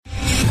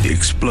The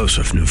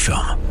explosive new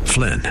film,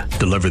 Flynn,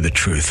 deliver the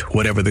truth,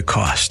 whatever the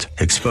cost,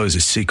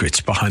 exposes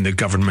secrets behind the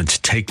government's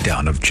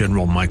takedown of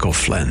General Michael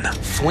Flynn.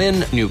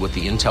 Flynn knew what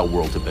the intel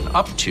world had been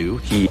up to.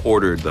 He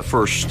ordered the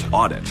first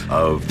audit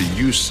of the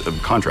use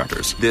of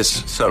contractors.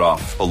 This set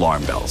off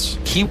alarm bells.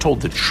 He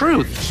told the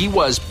truth. He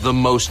was the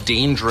most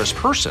dangerous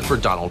person for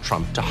Donald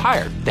Trump to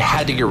hire. They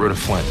had to get rid of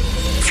Flynn.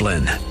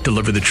 Flynn,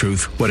 deliver the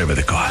truth, whatever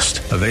the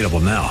cost. Available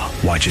now.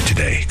 Watch it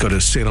today. Go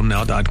to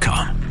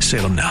salemnow.com.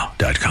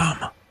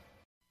 salemnow.com.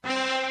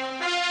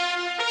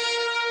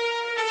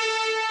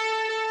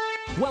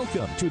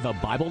 Welcome to the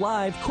Bible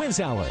Live Quiz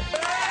Hour.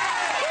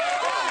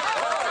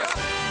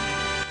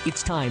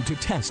 It's time to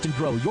test and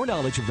grow your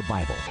knowledge of the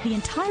Bible. The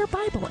entire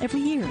Bible every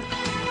year.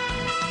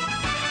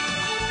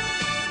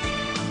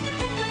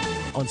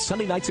 On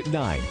Sunday nights at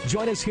 9,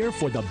 join us here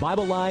for the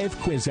Bible Live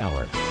Quiz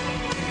Hour.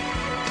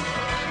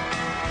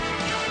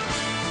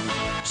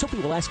 Soapy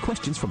will ask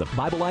questions from the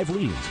Bible Live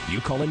leads.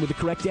 You call in with the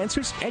correct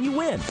answers, and you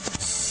win.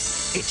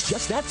 It's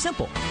just that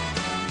simple.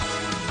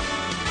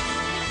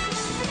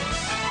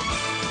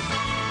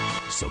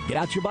 So get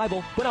out your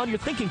Bible, put on your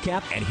thinking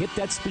cap, and hit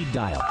that speed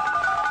dial.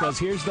 Because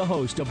here's the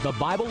host of the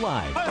Bible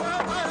Live,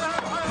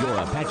 your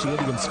Apache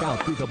Indian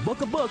scout through the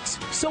book of books,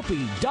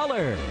 Soapy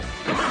Dollar.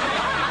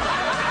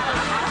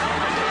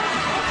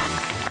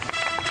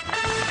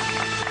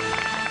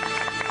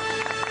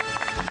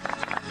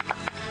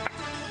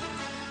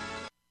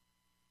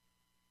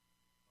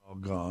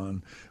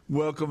 Gone.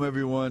 Welcome,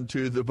 everyone,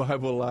 to the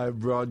Bible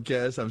Live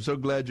broadcast. I'm so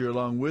glad you're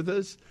along with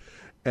us,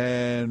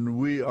 and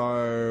we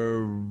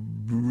are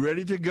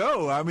ready to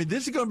go. I mean,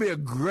 this is going to be a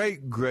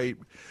great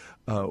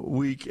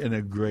week and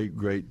a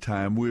great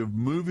time. We're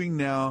moving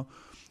now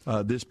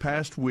this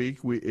past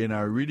week in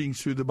our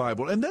readings through the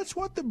Bible, and that's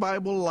what the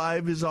Bible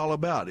Live is all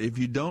about. If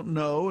you don't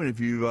know, and if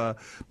you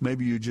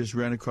maybe you just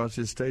ran across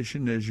this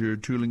station as you're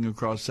tooling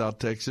across South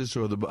Texas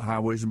or the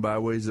highways and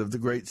byways of the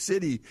great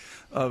city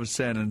of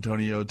San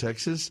Antonio,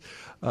 Texas,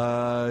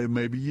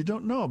 maybe you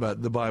don't know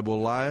about the Bible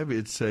Live.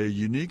 It's a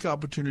unique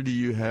opportunity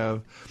you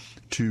have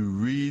to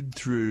read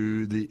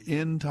through the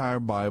entire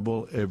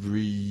Bible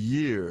every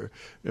year.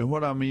 And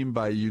what I mean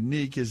by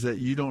unique is that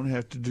you don't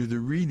have to do the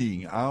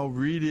reading. I'll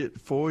read it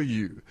for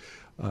you.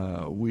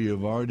 We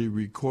have already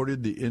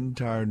recorded the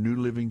entire New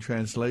Living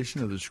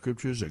Translation of the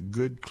Scriptures, a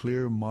good,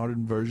 clear,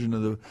 modern version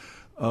of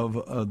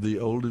the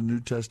Old and New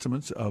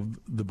Testaments of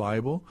the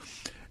Bible.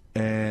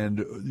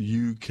 And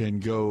you can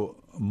go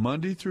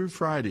Monday through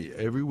Friday,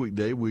 every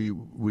weekday.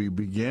 We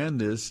began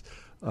this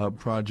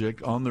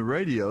project on the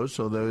radio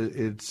so that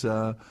it's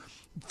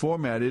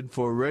formatted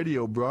for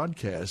radio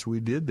broadcast. We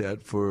did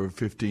that for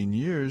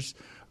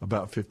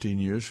about 15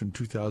 years, from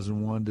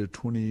 2001 to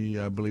 20,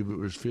 I believe it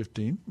was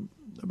 15,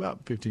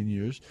 about 15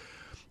 years.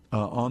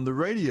 On the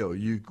radio,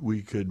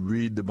 we could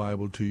read the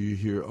Bible to you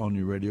here on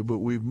your radio, but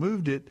we've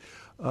moved it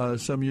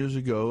some years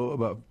ago,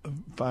 about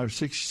 5,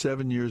 6,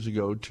 7 years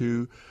ago,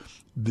 to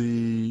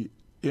the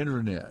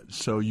Internet.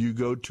 So you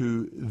go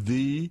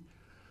to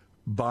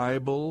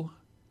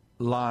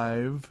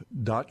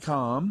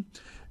thebibleive.com,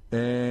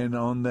 and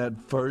on that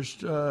first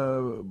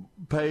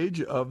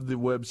page of the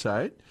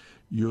website,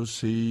 you'll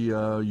see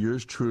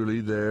yours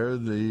truly there,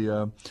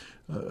 the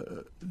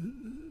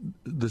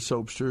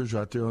soapsters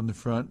right there on the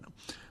front.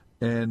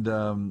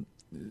 And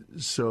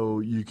so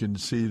you can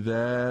see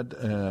that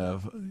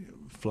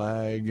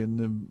flag and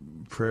the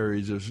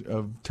prairies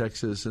of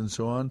Texas and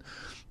so on.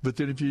 But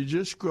then if you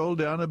just scroll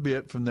down a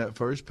bit from that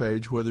first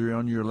page, whether you're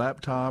on your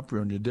laptop or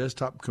on your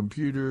desktop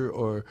computer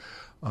or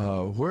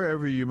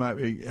wherever you might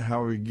be,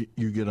 however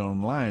you get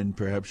online,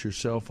 perhaps your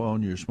cell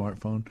phone, your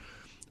smartphone,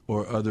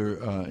 or other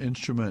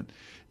instrument,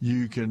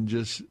 you can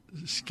just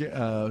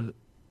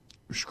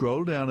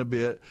scroll down a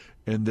bit,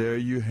 and there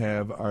you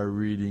have our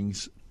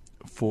readings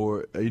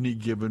for any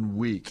given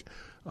week,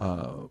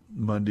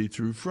 Monday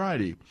through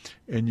Friday.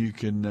 And you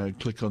can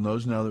click on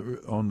those. Now,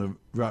 on the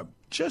right,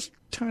 just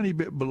tiny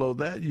bit below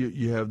that, you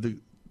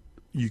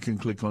can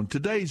click on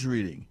today's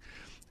reading,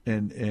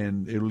 and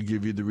it'll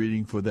give you the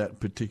reading for that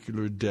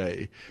particular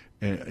day.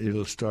 And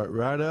it'll start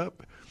right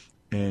up,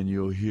 and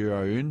you'll hear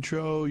our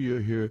intro.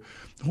 You'll hear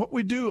what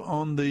we do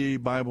on the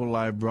Bible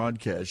Live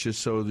broadcast,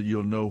 just so that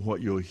you'll know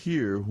what you'll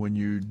hear when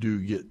you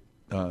do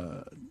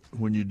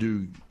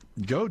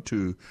go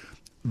to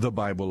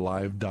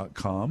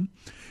thebibleive.com.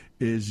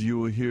 Is you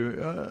will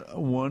hear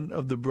one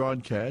of the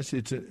broadcasts.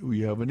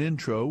 We have an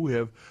intro. We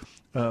have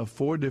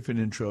 4 different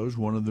intros.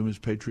 One of them is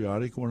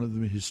patriotic, one of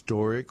them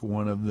historic,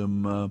 one of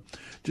them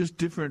just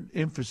different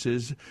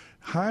emphasis,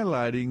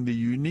 highlighting the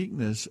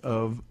uniqueness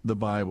of the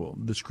Bible,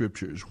 the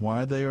Scriptures,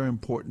 why they are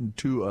important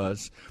to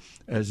us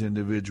as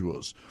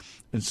individuals.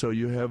 And so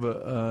you have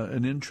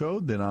an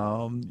intro,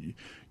 then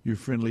your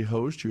friendly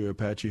host, your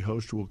Apache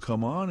host, will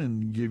come on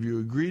and give you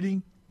a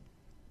greeting,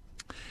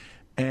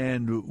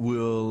 and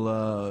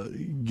we'll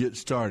get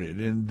started.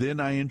 And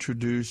then I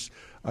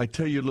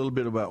tell you a little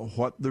bit about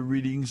what the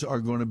readings are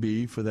going to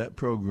be for that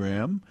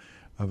program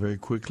very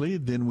quickly.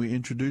 Then we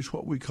introduce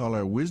what we call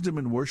our Wisdom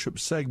and Worship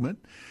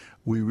segment,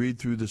 We read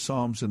through the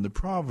Psalms and the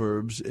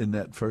Proverbs in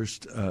that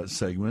first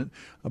segment,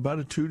 about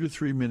a 2 to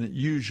 3 minute,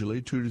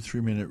 usually 2 to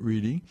 3 minute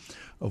reading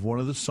of one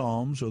of the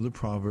Psalms or the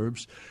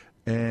Proverbs.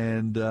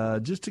 And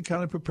just to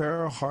kind of prepare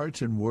our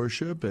hearts in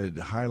worship, it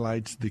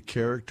highlights the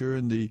character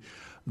and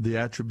the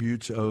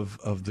attributes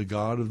of the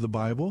God of the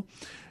Bible.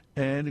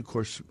 And, of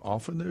course,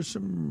 often there's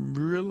some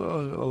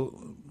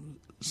real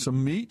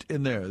some meat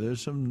in there.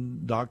 There's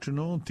some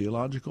doctrinal and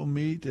theological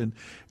meat, and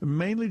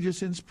mainly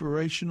just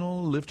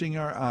inspirational, lifting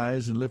our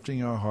eyes and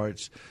lifting our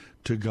hearts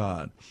to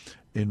God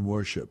in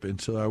worship. And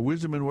so our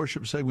Wisdom and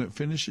Worship segment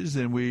finishes,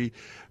 and we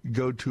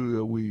go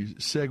to, we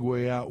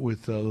segue out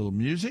with a little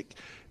music,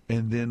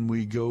 and then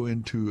we go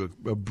into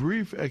a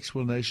brief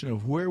explanation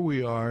of where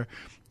we are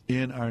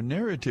in our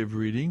narrative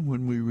reading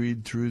when we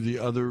read through the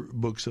other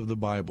books of the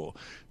Bible: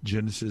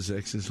 Genesis,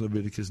 Exodus,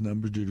 Leviticus,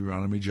 Numbers,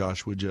 Deuteronomy,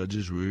 Joshua,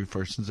 Judges, Ruth,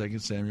 1st and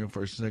 2nd Samuel,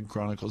 1st and 2nd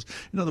Chronicles.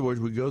 In other words,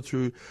 we go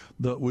through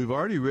we've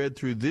already read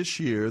through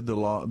this year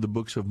the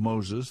books of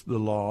Moses, the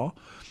law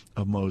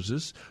of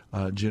Moses,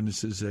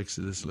 Genesis,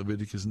 Exodus,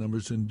 Leviticus,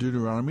 Numbers, and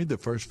Deuteronomy, the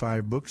first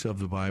 5 books of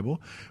the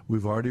Bible.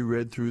 We've already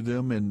read through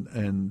them,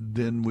 and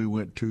then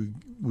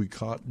we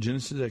caught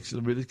Genesis, Exodus,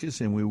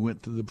 Leviticus, and we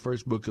went to the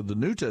first book of the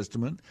New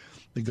Testament,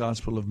 the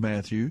Gospel of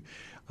Matthew,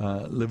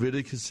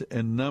 Leviticus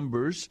and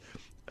Numbers,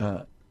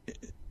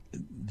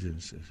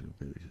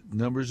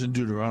 Numbers and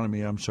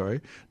Deuteronomy,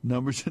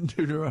 Numbers and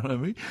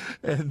Deuteronomy.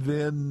 And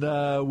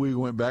then we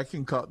went back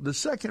and caught the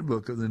second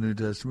book of the New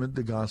Testament,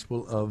 the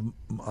Gospel of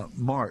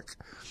Mark.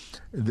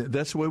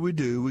 That's the way we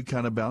do. We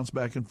kind of bounce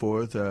back and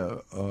forth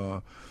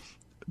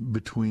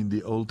between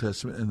the Old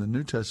Testament and the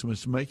New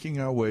Testament,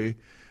 making our way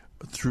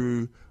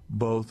through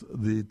both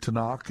the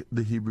Tanakh,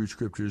 the Hebrew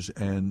Scriptures,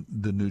 and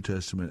the New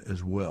Testament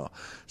as well.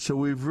 So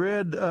we've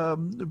read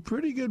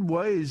pretty good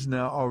ways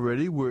now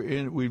already.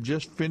 We're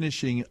just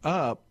finishing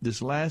up this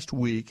last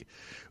week.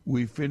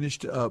 We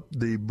finished up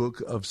the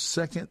book of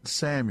 2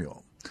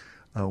 Samuel.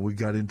 We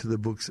got into the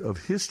books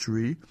of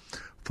history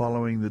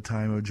following the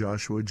time of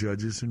Joshua,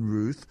 Judges, and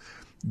Ruth.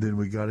 Then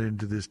we got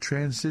into this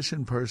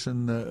transition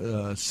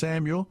person,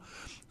 Samuel,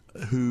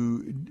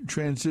 who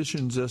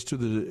transitions us to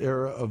the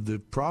era of the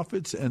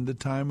prophets and the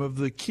time of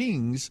the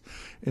kings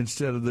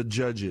instead of the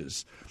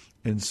judges.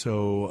 And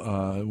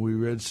so we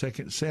read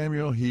 2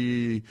 Samuel.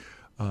 He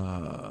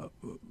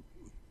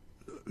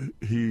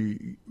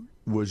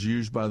was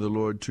used by the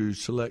Lord to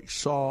select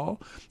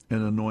Saul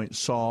and anoint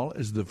Saul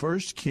as the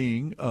first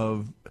king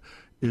of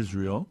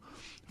Israel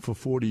for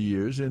 40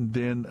 years. And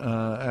then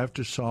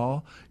after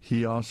Saul,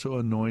 he also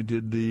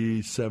anointed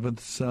the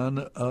 7th son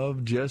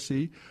of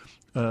Jesse,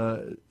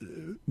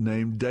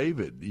 named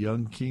David,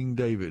 young King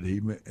David. He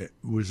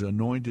was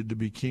anointed to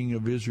be king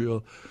of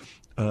Israel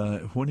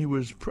when he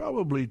was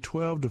probably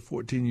 12 to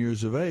 14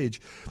 years of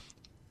age,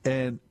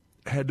 and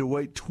had to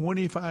wait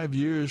 25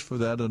 years for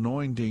that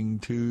anointing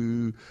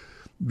to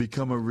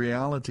become a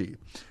reality.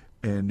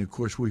 And, of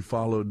course, we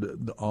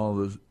followed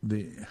all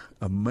the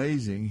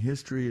amazing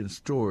history and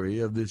story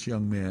of this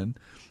young man,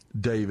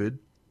 David,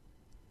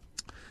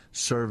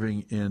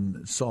 serving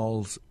in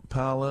Saul's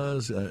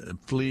palace,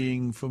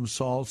 fleeing from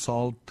Saul.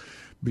 Saul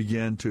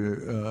began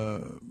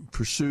to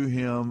pursue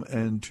him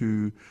and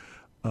to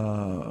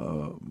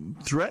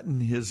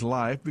threaten his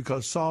life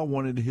because Saul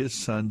wanted his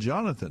son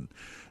Jonathan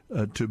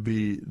to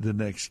be the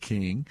next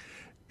king.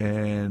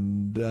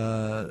 And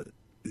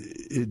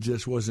it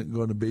just wasn't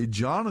going to be.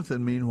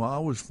 Jonathan,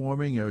 meanwhile, was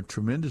forming a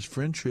tremendous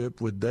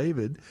friendship with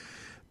David.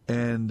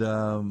 And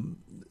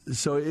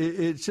so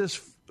it's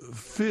just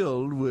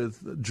filled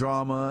with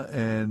drama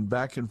and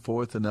back and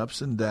forth and ups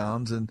and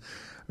downs and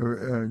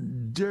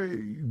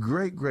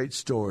great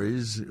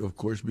stories, of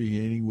course,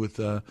 beginning with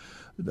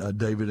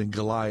David and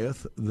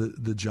Goliath,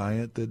 the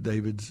giant that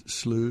David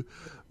slew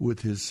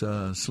with his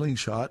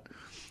slingshot,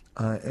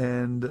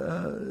 and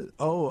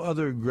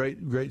other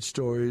great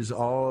stories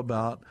all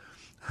about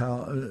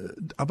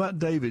about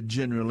David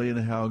generally and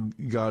how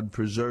God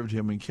preserved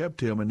him and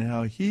kept him and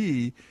how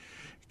he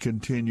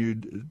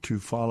continued to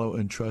follow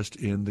and trust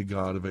in the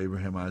God of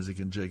Abraham, Isaac,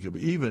 and Jacob,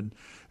 even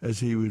as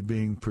he was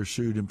being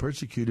pursued and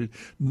persecuted,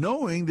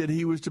 knowing that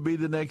he was to be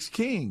the next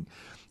king.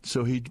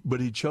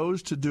 But he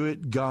chose to do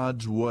it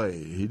God's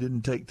way. He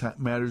didn't take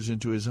matters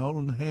into his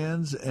own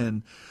hands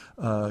and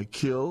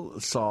kill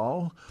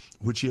Saul,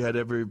 which he had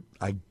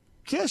I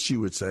guess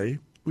you would say,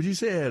 would you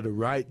say he had a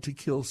right to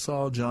kill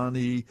Saul, John?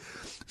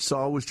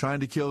 Saul was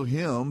trying to kill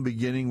him,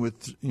 beginning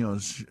with,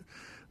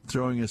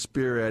 throwing a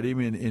spear at him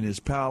in his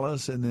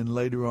palace, and then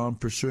later on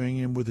pursuing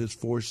him with his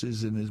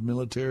forces and his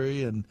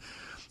military. And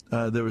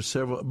there were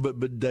several,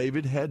 but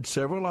David had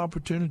several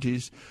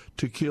opportunities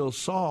to kill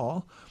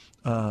Saul,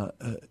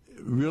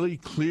 really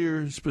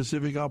clear,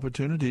 specific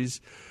opportunities,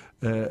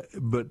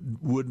 but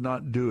would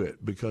not do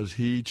it because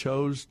he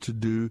chose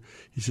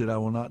he said, I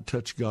will not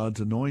touch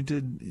God's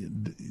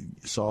anointed.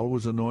 Saul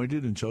was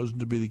anointed and chosen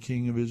to be the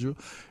king of Israel.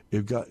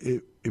 If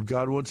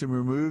God wants him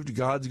removed,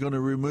 God's going to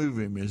remove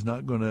him. He's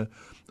not going to,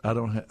 I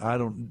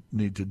don't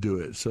need to do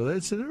it. So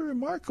that's a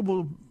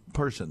remarkable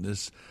person,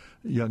 this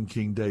young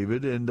King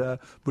David,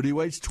 but he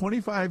waits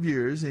 25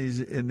 years,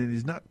 and then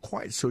he's not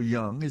quite so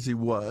young as he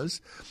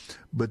was.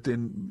 But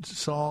then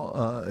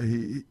Saul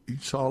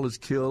is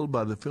killed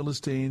by the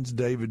Philistines.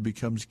 David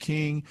becomes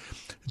king.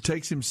 It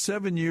takes him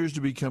 7 years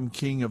to become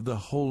king of the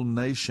whole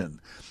nation.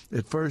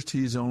 At first,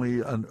 he's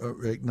only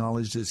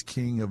acknowledged as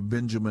king of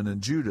Benjamin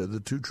and Judah, the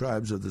two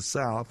tribes of the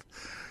south,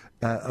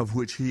 of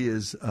which he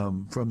is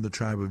from the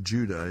tribe of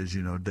Judah, as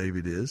you know,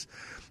 David is.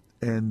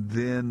 And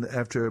then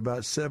after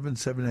about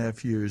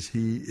 7.5 years,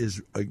 he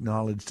is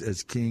acknowledged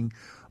as king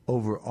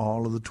over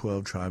all of the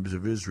 12 tribes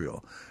of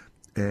Israel.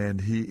 And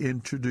he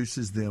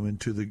introduces them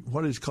into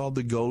what is called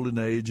the Golden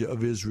Age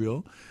of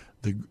Israel,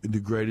 the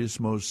greatest,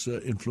 most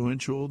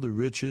influential, the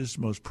richest,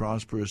 most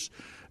prosperous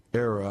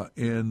era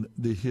in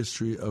the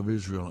history of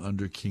Israel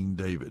under King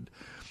David.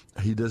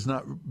 He does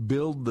not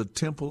build the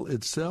temple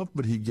itself,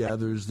 but he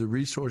gathers the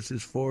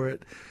resources for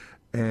it.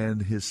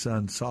 And his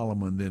son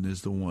Solomon then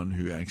is the one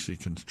who actually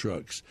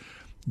constructs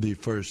the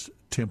first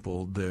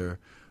temple there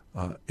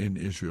in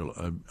Israel,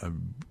 a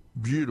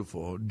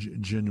beautiful,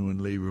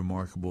 genuinely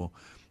remarkable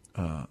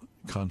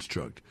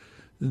construct.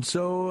 And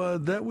so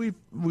that we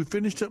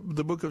finished up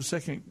the book of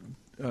 2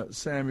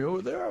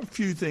 Samuel. There are a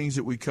few things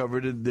that we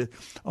covered.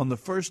 On the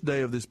first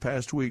day of this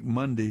past week,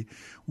 Monday,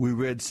 we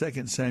read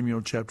 2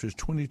 Samuel chapters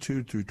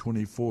 22 through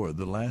 24,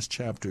 the last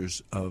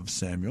chapters of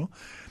Samuel.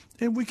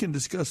 And we can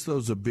discuss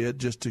those a bit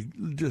just to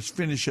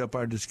finish up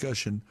our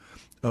discussion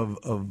of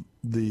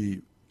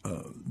the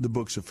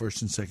books of 1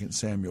 and 2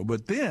 Samuel.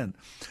 But then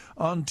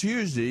on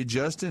Tuesday,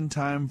 just in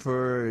time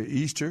for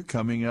Easter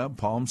coming up,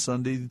 Palm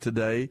Sunday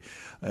today,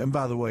 and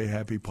by the way,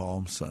 happy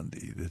Palm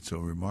Sunday. It's a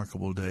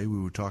remarkable day.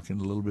 We were talking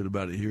a little bit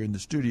about it here in the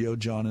studio,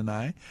 John and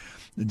I.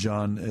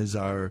 John is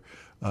our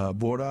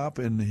board op,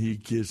 and he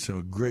gives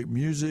some great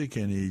music,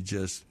 and he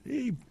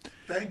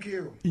Thank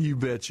you. You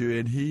bet you.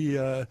 And he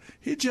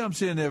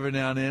jumps in every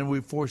now and then.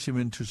 We force him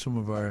into some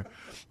of our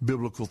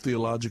biblical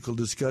theological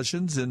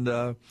discussions, and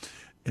so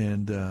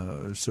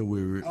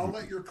we're. I'll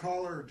let your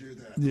caller do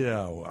that.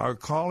 Yeah, our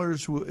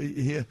callers.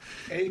 See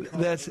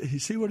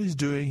what he's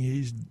doing.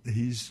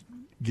 He's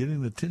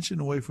getting the attention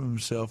away from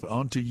himself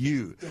onto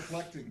you.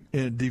 Deflecting.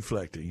 And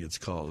deflecting, it's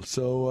called.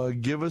 So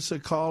give us a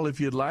call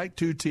if you'd like,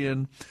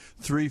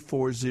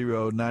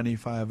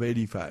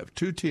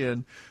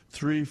 210-340-9585.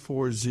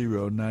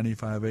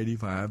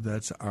 210-340-9585.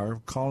 That's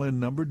our call-in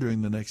number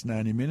during the next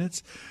 90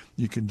 minutes.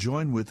 You can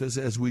join with us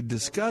as we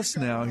discuss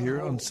now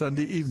here on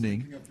Sunday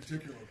evening.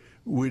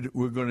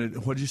 We're going to,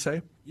 what did you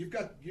say? You've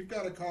got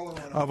a caller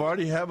on. I've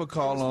already have a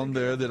call on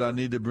there that I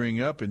need to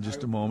bring up in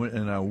just a moment,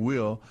 and I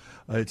will.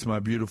 It's my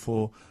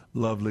beautiful,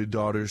 lovely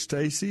daughter,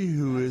 Stacy,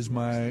 who is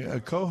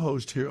my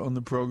co-host here on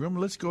the program.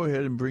 Let's go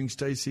ahead and bring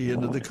Stacy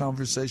into the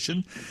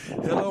conversation.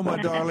 Hello,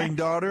 my darling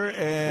daughter,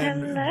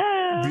 and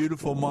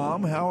beautiful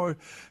mom.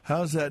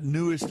 How's that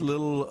newest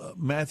little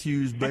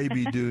Matthews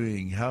baby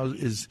doing? How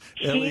is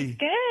Ellie? She's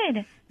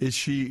good. Is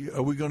she?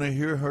 Are we going to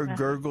hear her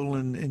gurgle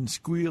and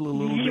squeal a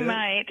little bit? You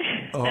might.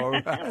 All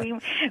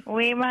right.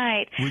 we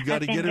might. We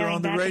got to get her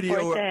on the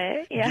radio.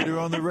 Get her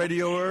on the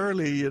radio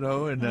early,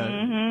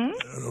 and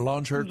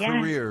launch her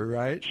career,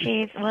 right?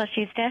 She's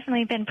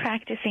definitely been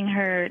practicing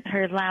her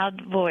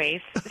loud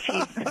voice.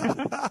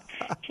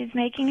 She's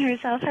making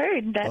herself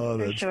heard. That's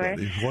for sure.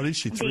 Funny. What is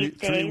she?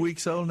 3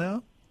 weeks old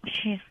now?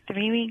 She's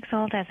 3 weeks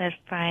old as of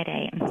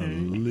Friday.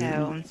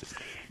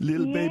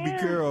 Little baby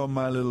girl,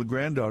 my little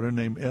granddaughter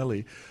named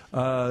Ellie.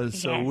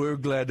 So we're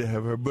glad to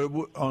have her. But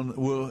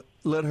we'll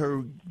let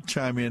her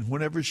chime in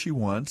whenever she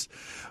wants.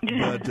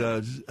 But,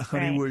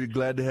 honey, we're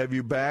glad to have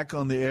you back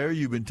on the air.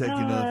 You've been taking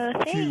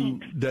a few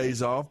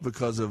days off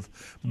because of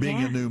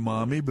being a new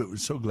mommy, but we're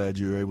so glad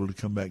you were able to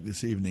come back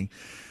this evening.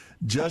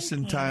 Just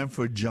in time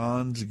for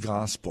John's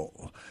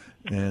Gospel.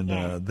 And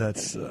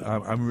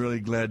I'm really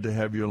glad to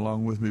have you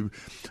along with me.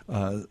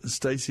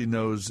 Stacy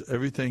knows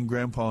everything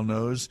Grandpa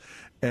knows,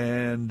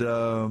 and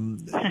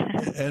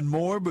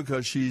more,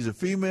 because she's a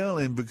female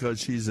and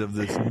because she's of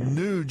this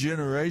new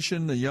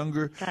generation, the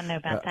younger. I don't know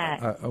about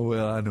that.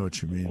 Well, I know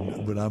what you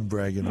mean, but I'm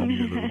bragging on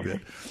you a little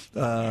bit.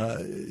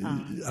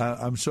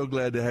 I'm so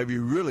glad to have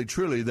you. Really,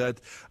 truly,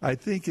 that I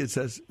think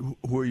that's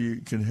where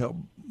you can help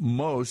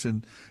most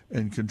and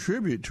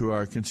contribute to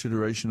our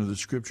consideration of the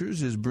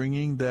Scriptures, is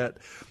bringing that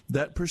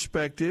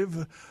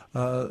perspective,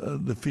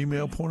 the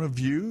female point of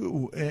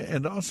view,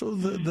 and also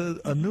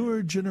a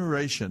newer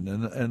generation.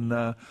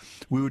 And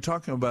we were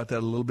talking about that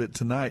a little bit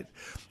tonight.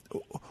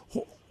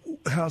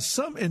 How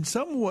in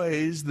some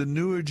ways the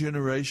newer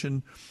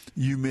generation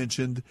you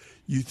mentioned,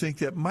 you think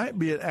that might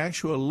be a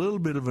little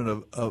bit of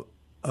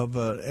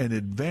an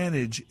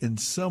advantage in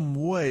some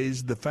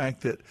ways, the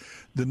fact that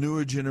the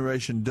newer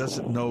generation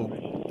doesn't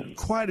know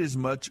quite as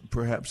much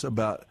perhaps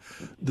about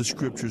the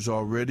Scriptures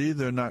already.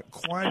 They're not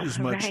quite as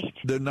much. Right.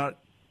 They're not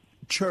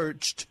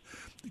churched.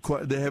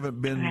 They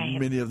haven't been,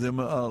 many of them,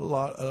 a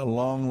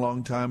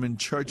long time in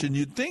church. And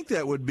you'd think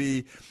that would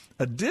be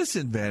a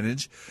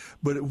disadvantage.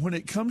 But when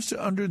it comes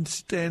to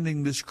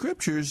understanding the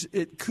Scriptures,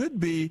 it could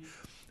be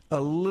a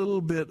little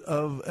bit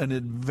of an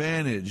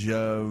advantage.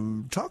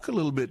 Talk a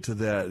little bit to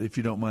that, if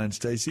you don't mind,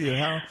 Stacy.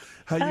 How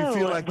you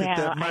feel like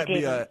that might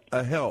be a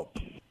help.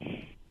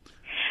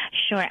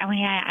 Sure. I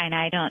mean,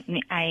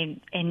 I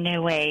in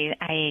no way,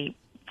 I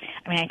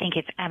think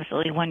it's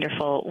absolutely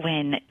wonderful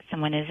when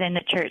someone is in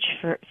the church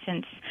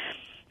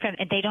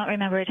they don't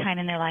remember a time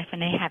in their life when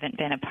they haven't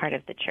been a part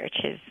of the church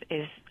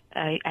is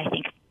I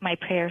think my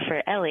prayer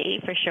for Ellie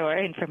for sure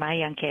and for my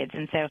young kids.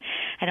 And so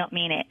I don't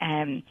mean it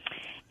in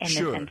the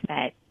sense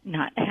that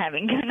not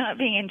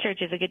being in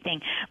church is a good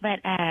thing, but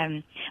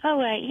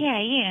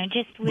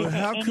just with. But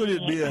how could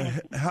it be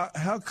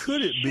how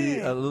could it be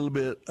a little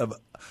bit of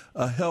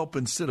a help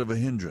instead of a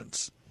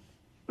hindrance?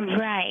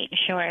 Right,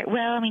 sure.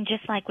 Well, I mean,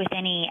 just like with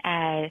any,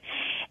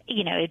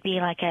 it'd be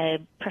like a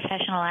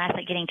professional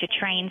athlete getting to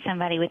train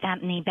somebody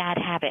without any bad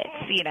habits,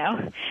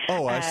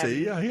 Oh, I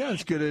see. Yeah,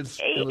 it's good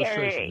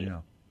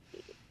illustration,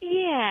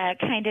 Yeah,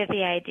 kind of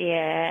the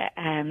idea,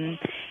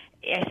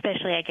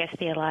 especially, I guess,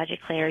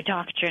 theologically or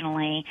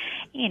doctrinally,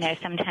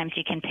 sometimes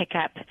you can pick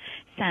up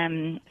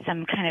some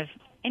kind of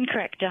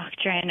incorrect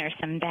doctrine or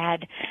some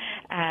bad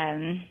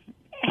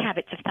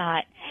habits of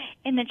thought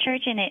in the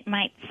church, and it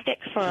might stick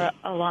for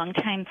a long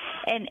time,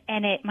 and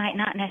it might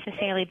not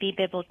necessarily be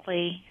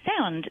biblically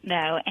sound,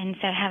 though. And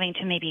so having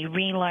to maybe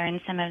relearn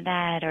some of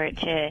that, or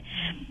to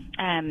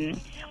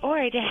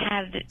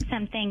have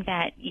something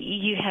that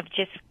you have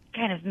just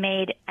kind of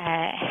made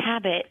a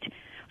habit,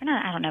 or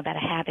not, I don't know about a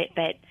habit,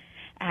 but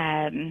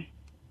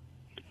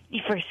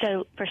for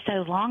so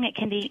long, it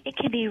can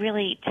be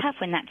really tough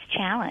when that's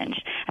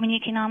challenged. I mean, you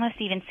can almost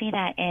even see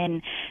that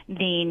in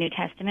the New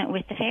Testament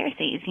with the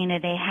Pharisees.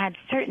 They had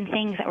certain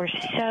things that were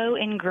so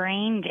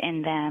ingrained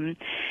in them,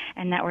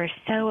 and that were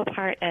so a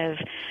part of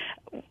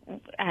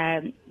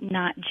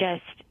not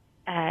just.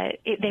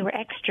 They were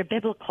extra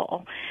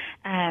biblical,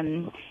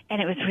 and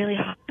it was really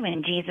hard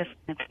when Jesus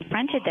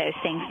confronted those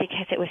things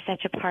because it was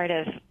such a part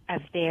of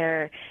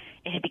their.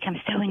 It had become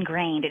so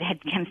ingrained. It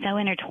had become so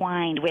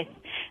intertwined with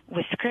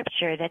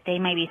Scripture that they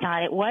maybe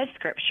thought it was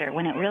Scripture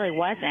when it really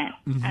wasn't.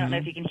 Mm-hmm. I don't know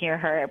if you can hear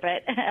her,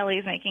 but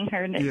Ellie's making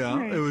her.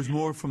 Yeah, it was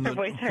more from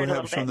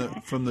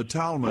from the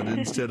Talmud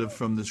instead of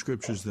from the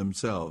Scriptures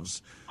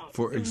themselves,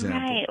 for example.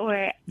 Right,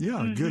 or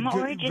good,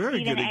 or just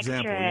very even good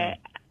example. Extra,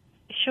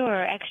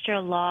 Sure, extra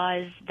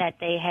laws that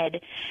they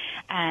had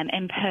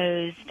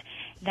imposed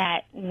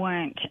that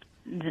weren't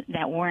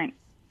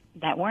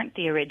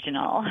the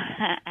original.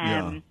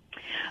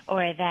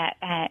 Or that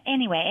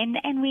anyway,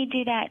 and we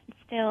do that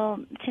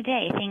still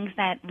today. Things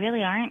that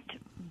really aren't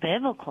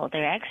biblical,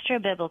 they're extra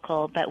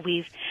biblical, but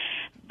we've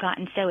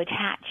gotten so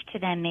attached to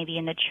them, maybe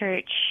in the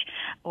church,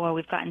 or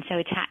we've gotten so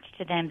attached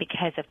to them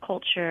because of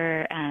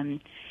culture.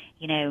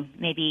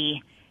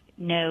 Maybe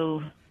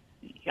no.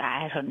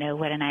 I don't know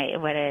what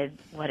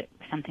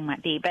something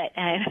might be, but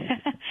and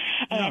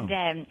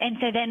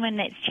so then when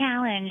it's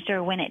challenged,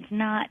 or when it's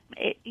not,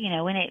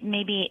 when it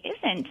maybe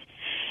isn't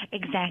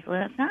exactly,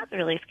 it's not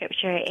really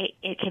Scripture.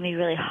 It can be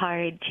really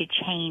hard to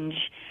change,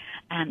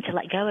 to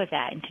let go of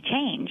that and to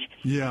change.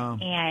 Yeah.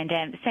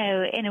 And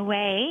so in a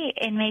way,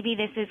 and maybe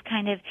this is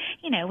kind of,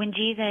 when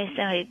Jesus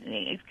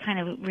is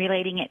kind of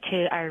relating it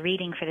to our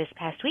reading for this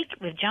past week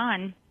with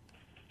John.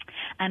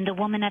 The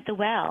woman at the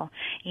well,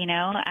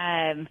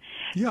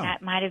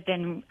 that might have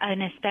been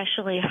an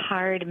especially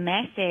hard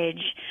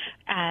message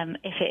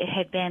if it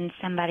had been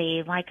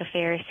somebody like a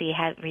Pharisee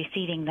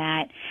receiving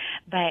that.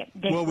 But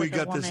we've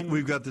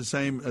got the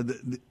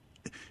same.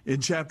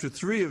 In chapter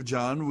 3 of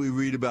John, we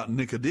read about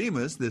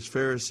Nicodemus, this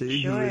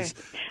Pharisee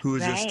who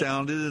is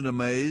astounded and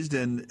amazed,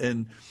 and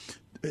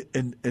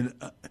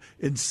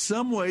in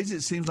some ways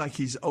it seems like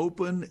he's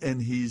open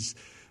and he's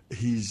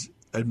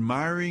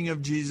admiring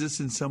of Jesus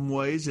in some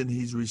ways, and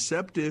he's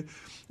receptive,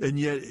 and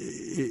yet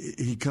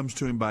he comes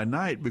to him by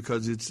night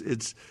because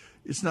it's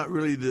not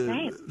really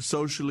the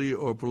socially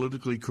or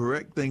politically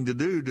correct thing to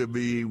do, to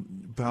be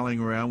palling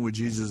around with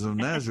Jesus of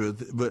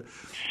Nazareth. But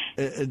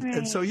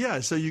and so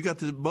you got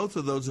both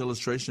of those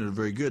illustrations are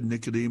very good,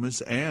 Nicodemus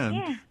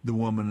and the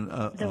woman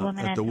at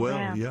the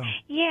well.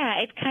 Yeah,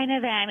 it's kind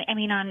of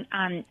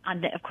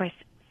on the, of course,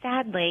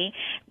 sadly.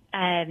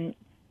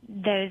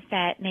 Those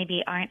that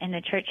maybe aren't in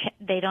the church,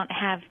 they don't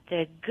have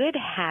the good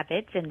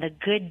habits and the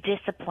good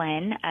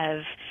discipline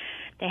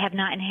they have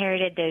not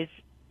inherited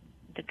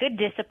the good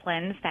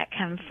disciplines that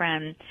come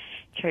from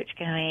church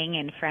going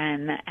and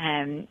from,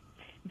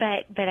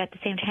 but at the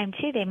same time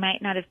too, they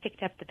might not have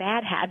picked up the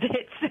bad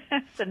habits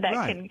so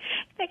that can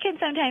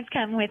sometimes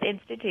come with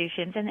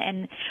institutions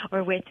and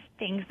or with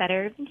things that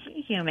are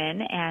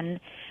human and,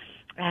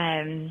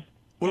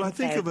 well, I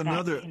think of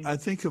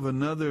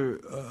another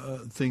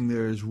thing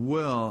there as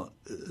well,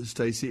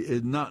 Stacy.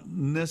 Is not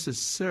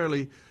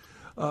necessarily,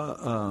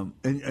 and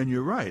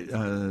you're right.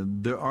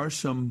 There are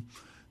some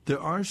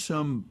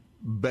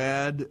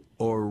bad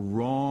or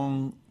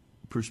wrong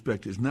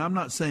perspectives. Now, I'm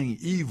not saying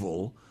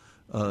evil,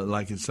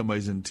 like if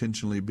somebody's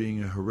intentionally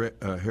being a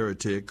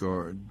heretic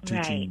or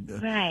teaching.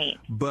 Right.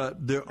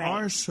 But there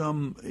are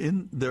some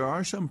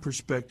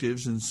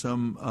perspectives and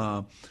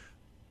some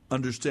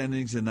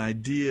understandings and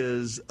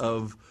ideas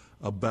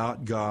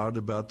about God,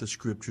 about the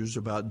Scriptures,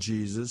 about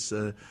Jesus,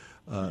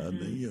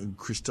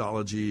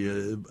 Christology,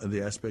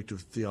 the aspect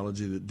of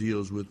theology that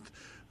deals with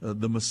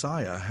the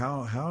Messiah.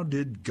 How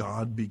did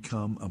God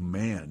become a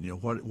man?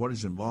 What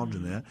is involved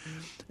in that?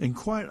 And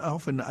quite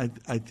often, I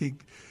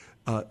think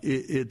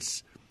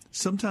it's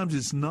sometimes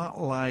it's not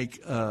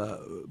like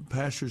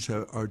pastors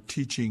are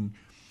teaching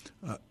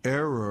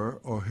error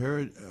or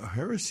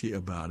heresy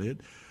about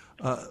it.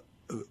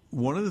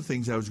 One of the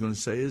things I was going to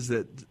say is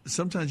that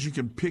sometimes you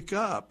can pick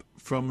up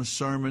from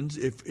sermons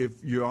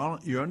if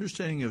your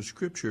understanding of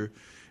Scripture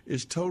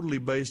is totally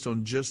based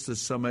on just the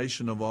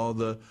summation of all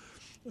the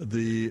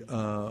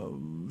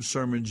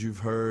sermons you've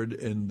heard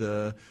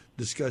and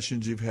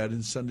discussions you've had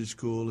in Sunday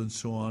school and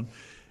so on,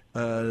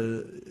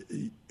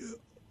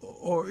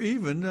 or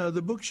even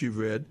the books you've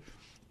read.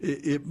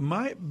 It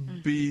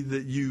might be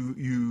that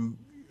you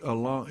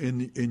along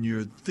in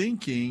your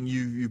thinking,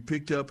 you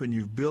picked up and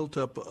you've built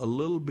up a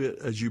little bit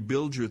as you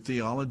build your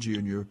theology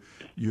and your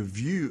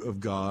view of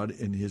God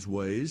and His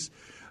ways.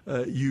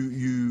 There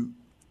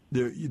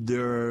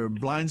are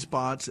blind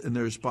spots and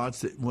there are spots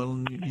that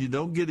you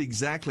don't get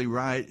exactly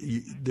right.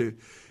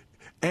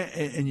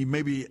 And you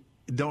maybe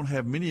don't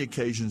have many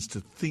occasions to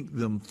think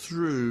them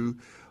through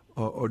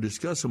or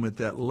discuss them at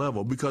that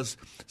level, because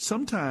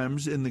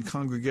sometimes in the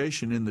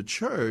congregation in the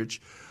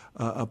church,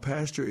 a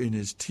pastor in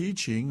his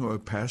teaching or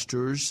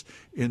pastors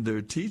in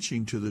their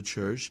teaching to the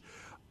church,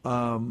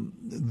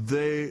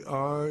 they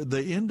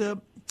end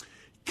up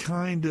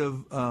kind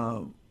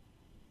of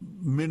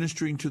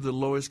ministering to the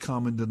lowest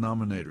common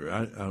denominator.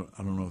 I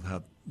don't know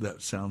how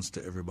that sounds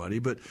to everybody,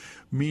 but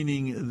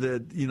meaning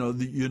that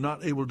you're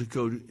not able to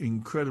go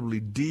incredibly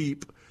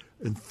deep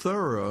and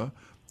thorough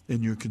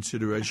in your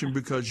consideration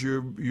because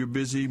you're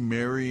busy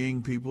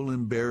marrying people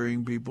and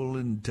burying people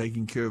and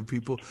taking care of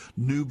people,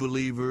 new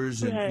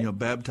believers, and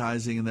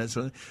baptizing and that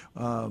sort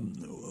of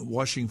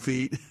washing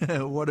feet,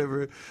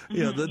 whatever,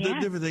 the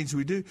different things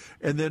we do,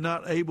 and they're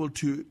not able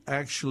to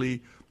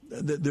actually.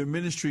 They're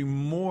ministering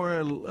more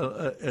at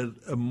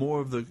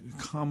more of the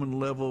common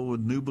level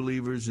with new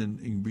believers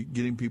and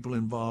getting people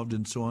involved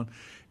and so on,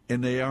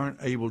 and they aren't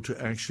able to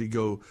actually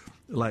go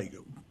like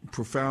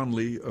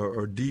profoundly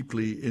or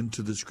deeply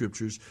into the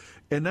Scriptures.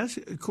 And that's,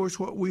 of course,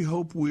 what we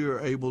hope we are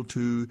able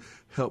to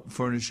help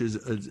furnish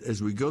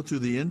as we go through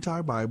the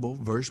entire Bible,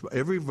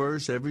 every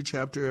verse, every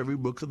chapter, every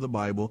book of the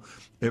Bible,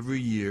 every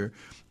year.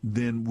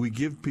 Then we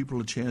give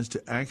people a chance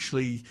to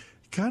actually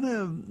kind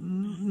of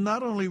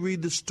not only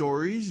read the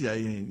stories,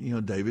 David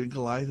and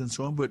Goliath and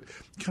so on, but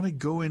kind of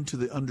go into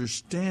the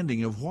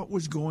understanding of what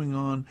was going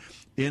on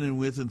in and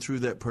with and through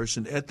that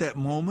person at that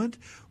moment,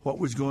 what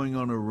was going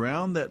on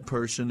around that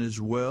person as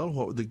well,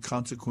 what were the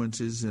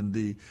consequences and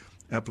the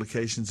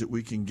applications that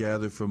we can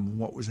gather from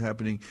what was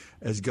happening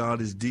as God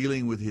is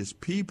dealing with His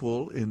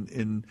people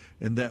in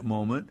that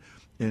moment.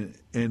 And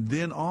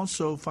then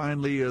also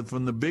finally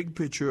from the big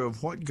picture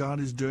of what God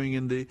is doing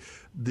in the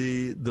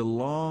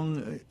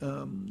long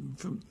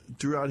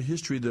throughout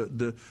history,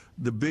 the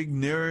big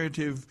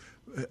narrative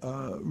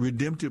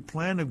redemptive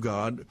plan of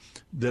God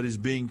that is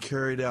being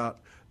carried out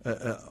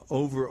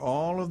over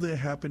all of the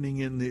happening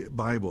in the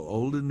Bible,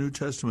 Old and New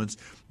Testaments.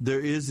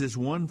 There is this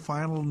one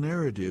final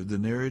narrative, the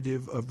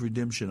narrative of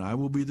redemption. I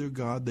will be their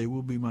God, they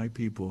will be my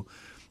people.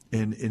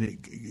 And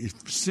it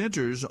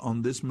centers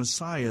on this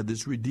Messiah,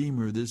 this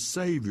Redeemer, this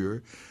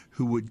Savior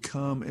who would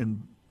come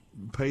and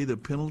pay the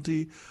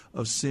penalty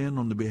of sin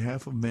on the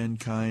behalf of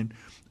mankind,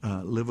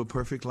 live a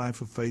perfect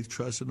life of faith,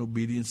 trust, and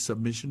obedience,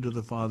 submission to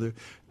the Father,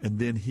 and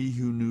then He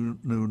who knew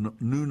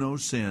no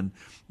sin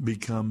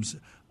becomes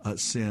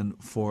sin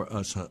for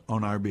us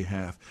on our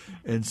behalf.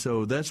 And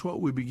so that's what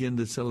we begin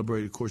to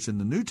celebrate, of course, in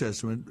the New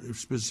Testament,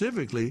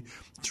 specifically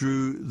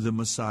through the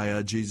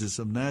Messiah, Jesus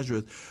of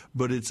Nazareth.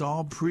 But it's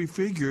all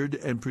prefigured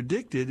and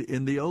predicted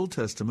in the Old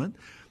Testament.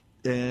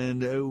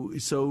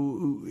 And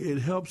so it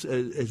helps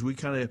as we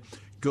kind of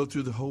go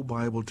through the whole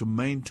Bible to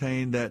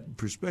maintain that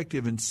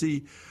perspective and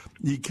see,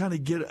 you kind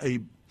of get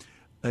a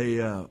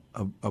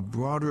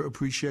broader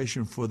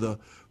appreciation for the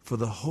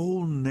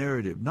whole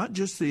narrative, not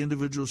just the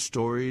individual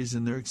stories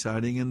and they're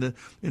exciting and the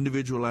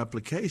individual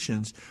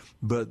applications,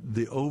 but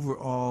the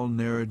overall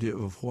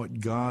narrative of who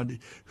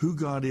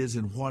God is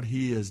and what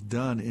He has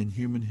done in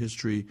human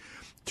history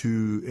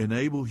to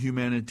enable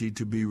humanity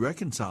to be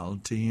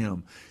reconciled to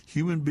Him.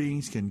 Human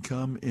beings can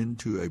come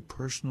into a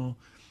personal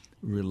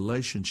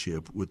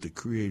relationship with the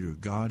Creator,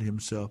 God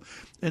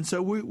Himself. And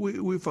so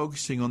we're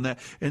focusing on that.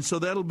 And so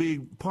that'll be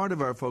part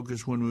of our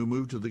focus when we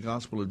move to the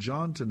Gospel of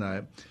John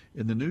tonight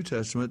in the New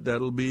Testament.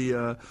 That'll be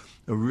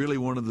really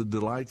one of the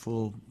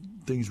delightful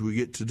things we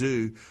get to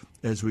do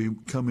as we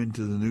come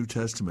into the New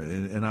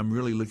Testament. And I'm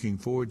really looking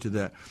forward to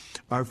that.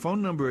 Our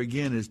phone number,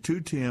 again, is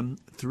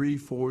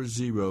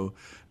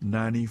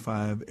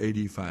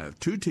 210-340-9585.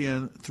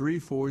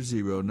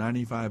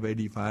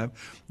 210-340-9585,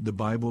 the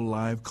Bible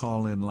Live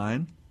call-in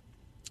line.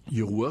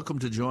 You're welcome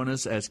to join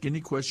us. Ask any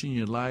question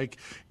you'd like.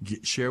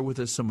 Share with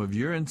us some of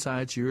your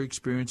insights, your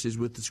experiences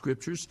with the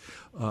Scriptures,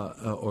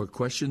 or a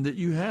question that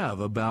you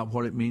have about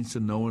what it means to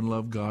know and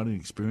love God and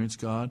experience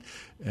God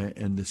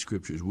and the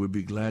Scriptures. We'll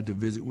be glad to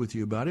visit with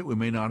you about it.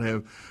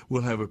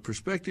 We'll have a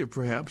perspective,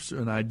 perhaps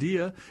an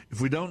idea.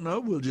 If we don't know,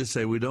 we'll just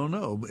say we don't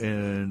know,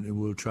 and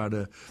we'll try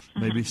to,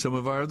 maybe some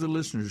of our other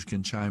listeners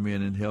can chime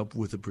in and help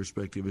with the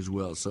perspective as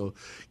well. So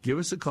give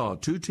us a call,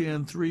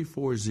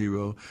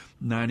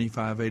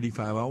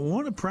 210-340-9585. I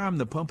want to prime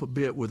the pump a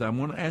bit I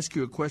want to ask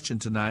you a question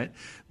tonight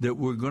that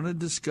we're going to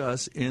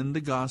discuss in the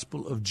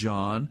Gospel of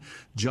John.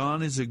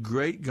 John is a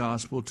great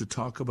gospel to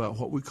talk about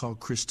what we call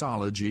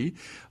Christology.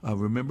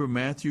 Remember,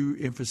 Matthew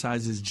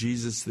emphasizes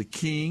Jesus the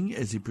King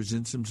as he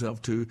presents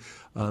himself to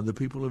the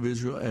people of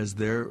Israel as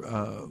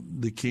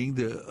the King,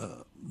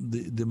 the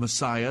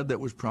Messiah that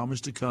was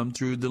promised to come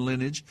through the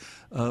lineage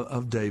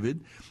of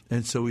David.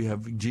 And so we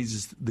have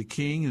Jesus the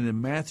King, and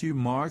then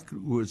Mark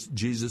was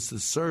Jesus the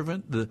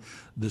servant, the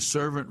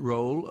servant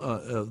role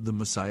of the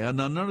Messiah.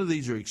 Now, none of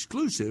these are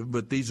exclusive,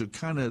 but these are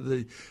kind of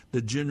the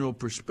general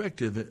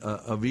perspective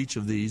of each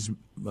of these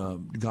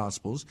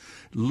Gospels.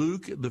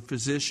 Luke, the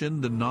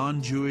physician, the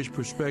non-Jewish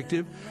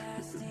perspective,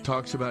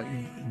 talks about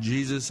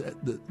Jesus,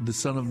 the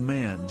Son of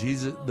Man,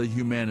 Jesus, the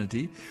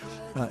humanity,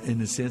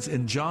 in a sense.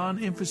 And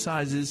John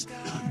emphasizes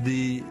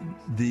the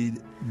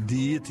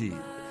deity,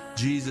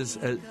 Jesus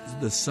as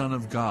the Son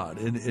of God.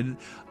 And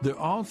they're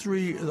all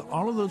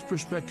of those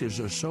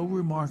perspectives are so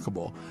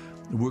remarkable.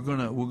 We're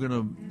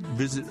gonna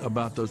visit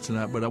about those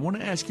tonight. But I want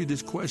to ask you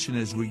this question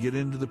as we get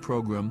into the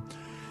program.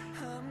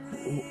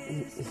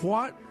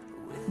 What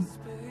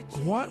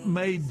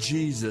made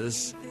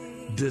Jesus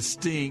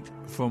distinct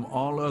from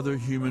all other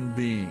human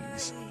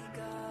beings?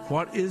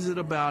 What is it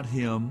about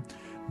him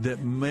that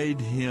made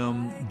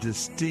him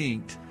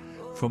distinct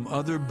from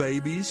other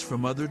babies,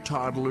 from other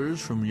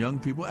toddlers, from young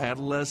people,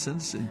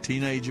 adolescents, and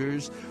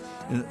teenagers?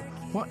 And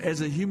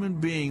as a human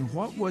being,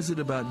 what was it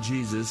about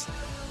Jesus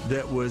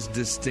that was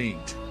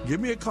distinct? Give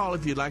me a call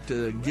if you'd like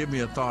to give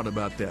me a thought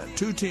about that.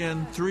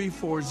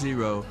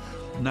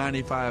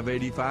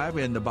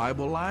 210-340-9585, and the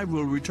Bible Live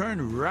will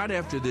return right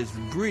after this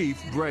brief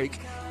break.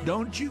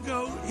 Don't you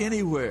go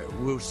anywhere.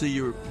 We'll see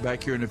you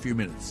back here in a few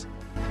minutes.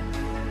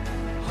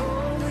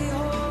 Holy,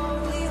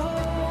 holy,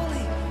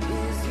 holy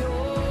is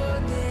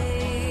your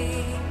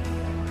name.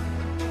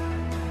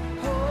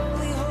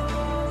 Holy,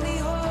 holy,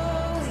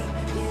 holy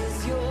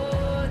is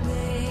your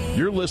name.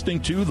 You're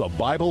listening to The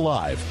Bible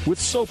Live with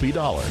Soapy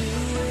Dollar.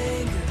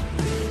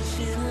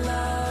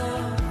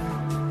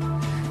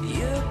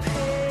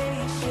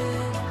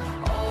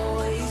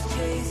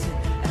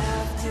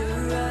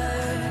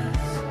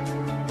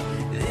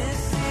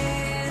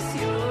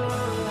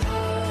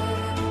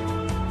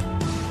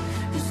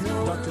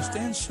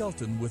 Stan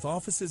Shelton, with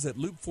offices at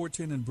Loop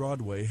 410 and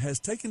Broadway, has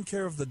taken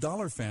care of the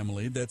Dollar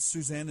family, that's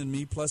Suzanne and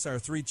me plus our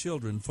 3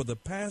 children, for the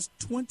past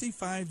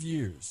 25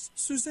 years.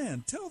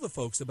 Suzanne, tell the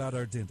folks about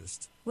our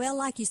dentist. Well,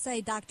 like you say,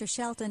 Dr.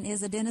 Shelton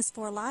is a dentist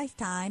for a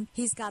lifetime.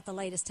 He's got the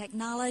latest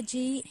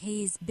technology.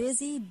 He's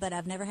busy, but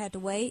I've never had to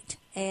wait.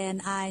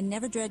 And I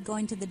never dread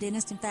going to the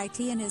dentist. In fact,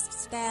 he and his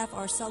staff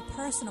are so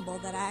personable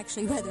that I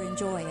actually rather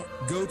enjoy it.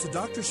 Go to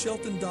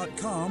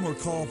drshelton.com or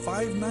call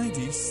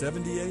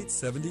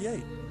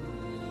 590-7878.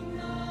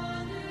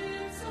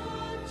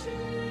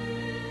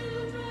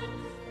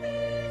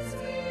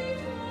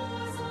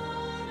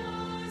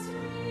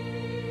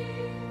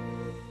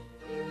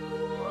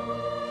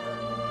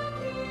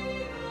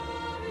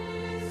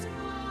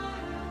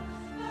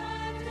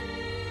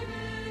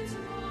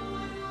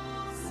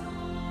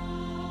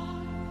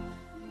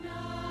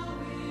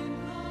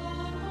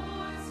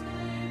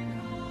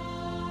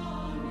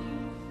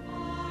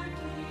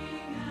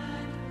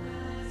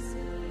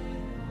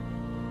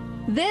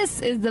 This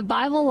is the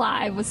Bible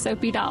Live with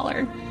Soapy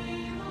Dollar.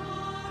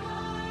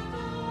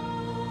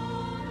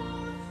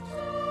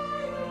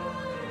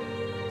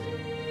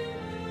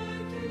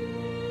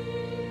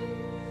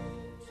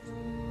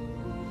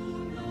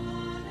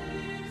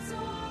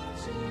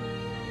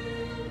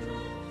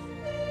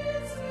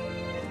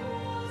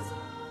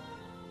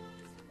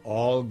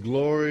 All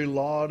glory,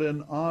 laud,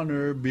 and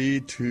honor be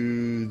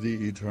to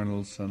the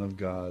eternal Son of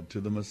God, to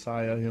the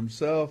Messiah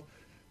himself,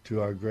 to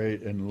our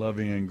great and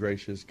loving and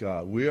gracious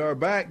God. We are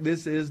back.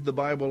 This is the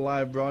Bible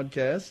Live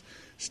broadcast.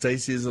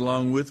 Stacy is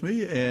along with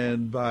me,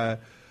 and by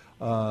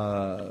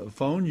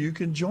phone you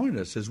can join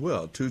us as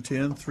well,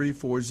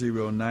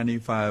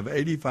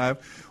 210-340-9585.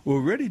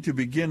 We're ready to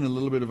begin a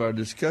little bit of our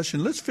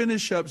discussion. Let's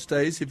finish up,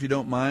 Stacy, if you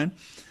don't mind.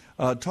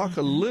 Talk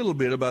a little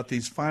bit about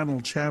these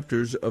final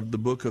chapters of the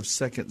book of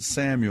 2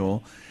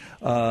 Samuel.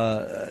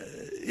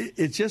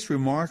 It's just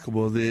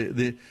remarkable,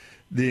 the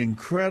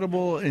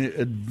incredible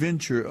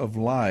adventure of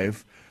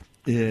life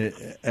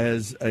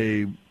as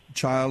a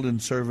child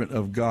and servant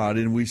of God.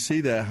 And we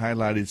see that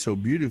highlighted so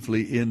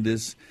beautifully in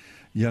this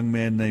young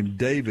man named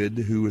David,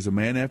 who was a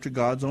man after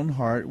God's own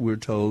heart, we're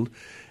told.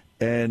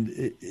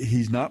 And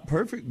he's not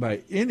perfect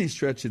by any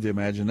stretch of the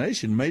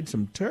imagination, made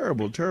some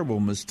terrible, terrible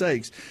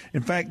mistakes.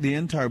 In fact, the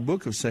entire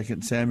book of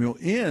 2 Samuel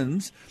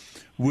ends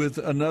with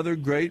another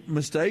great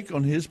mistake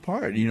on his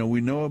part. You know,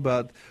 we know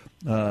about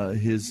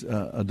his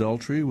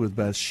adultery with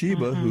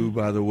Bathsheba, who,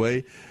 by the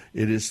way,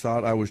 it is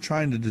thought, I was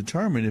trying to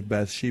determine if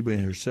Bathsheba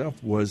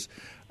herself was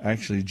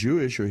actually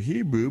Jewish or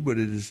Hebrew, but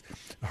it is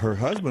her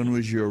husband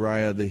was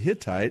Uriah the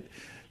Hittite.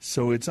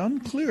 So it's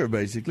unclear,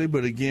 basically.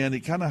 But again,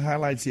 it kind of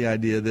highlights the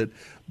idea that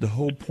the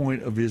whole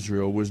point of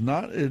Israel is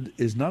not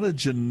a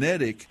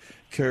genetic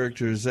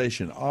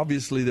characterization.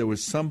 Obviously, there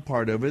was some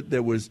part of it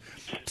that was,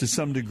 to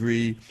some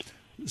degree,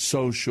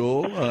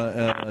 social,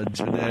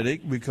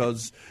 genetic,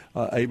 because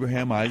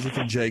Abraham, Isaac,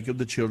 and Jacob,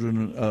 the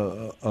children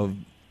of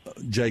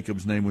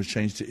Jacob's name was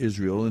changed to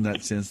Israel. In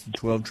that sense, the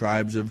 12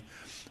 tribes of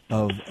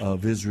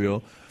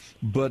Israel.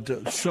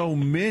 But so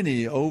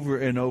many, over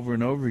and over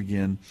and over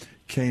again,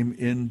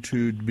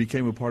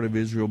 became a part of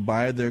Israel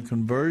by their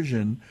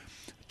conversion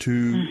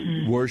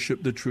to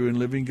worship the true and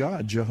living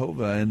God,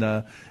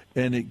 Jehovah.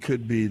 And it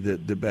could be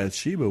that the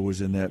Bathsheba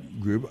was in that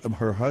group.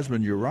 Her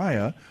husband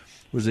Uriah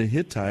was a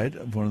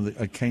Hittite, one of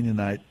the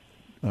Canaanite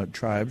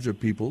tribes or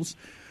peoples,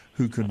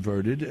 who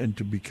converted and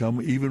to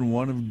become even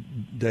one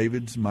of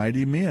David's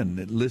mighty men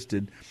that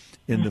listed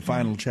in the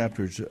final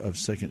chapters of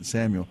 2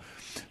 Samuel.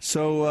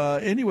 So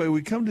anyway,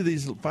 we come to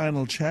these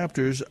final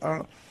chapters.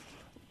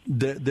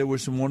 There were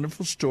some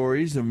wonderful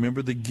stories.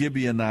 Remember the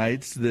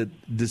Gibeonites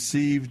that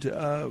deceived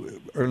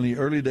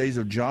early days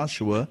of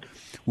Joshua.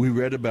 We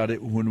read about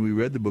it when we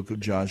read the book of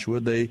Joshua.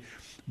 They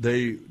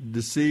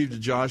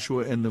deceived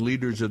Joshua and the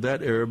leaders of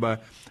that era by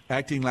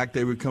acting like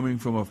they were coming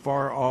from a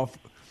far-off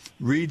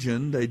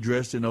region. They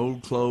dressed in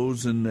old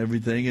clothes and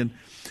everything, and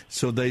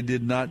so they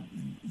did not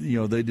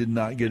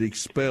get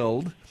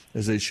expelled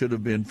as they should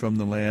have been from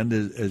the land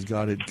as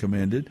God had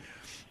commanded.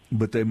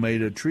 But they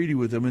made a treaty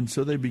with them, and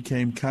so they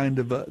became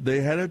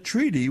they had a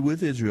treaty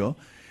with Israel.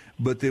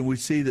 But then we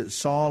see that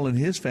Saul and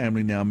his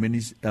family now,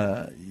 many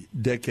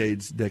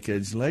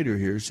decades later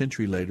here, a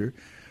century later,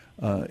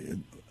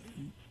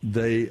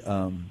 they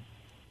about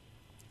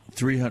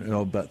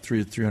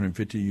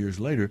 350 years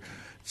later,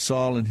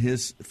 Saul and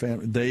his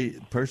family, they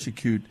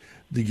persecute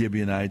the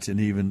Gibeonites and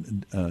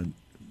even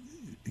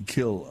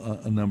kill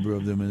a number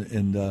of them,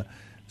 and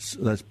so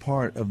that's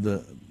part of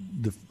the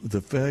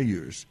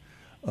failures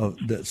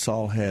that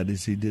Saul had,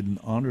 is he didn't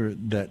honor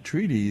that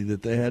treaty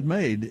that they had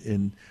made,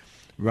 and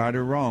right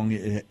or wrong,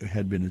 it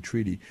had been a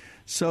treaty.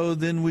 So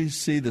then we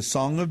see the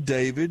Song of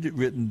David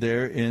written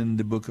there in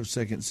the book of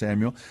 2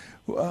 Samuel.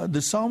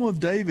 The Psalm of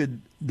David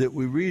that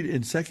we read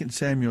in 2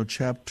 Samuel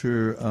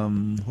chapter,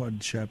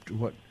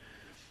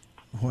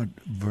 what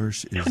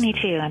verse is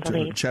 22, that? I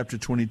believe. Chapter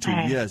 22.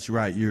 Yes,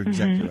 right. You're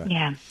exactly right.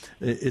 Yeah.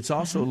 It's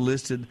also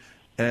listed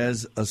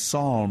as a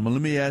psalm.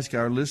 Let me ask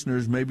our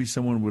listeners, maybe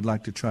someone would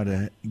like to try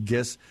to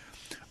guess,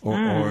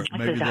 or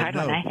maybe this is a hard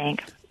one, I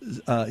think.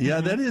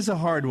 Yeah, that is a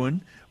hard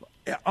one.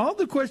 All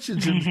the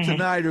questions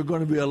tonight are going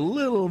to be a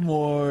little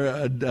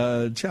more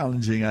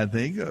challenging, I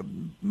think.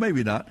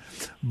 Maybe not.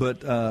 But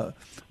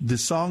the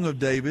Song of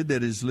David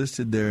that is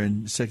listed there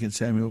in 2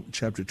 Samuel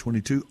chapter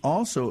 22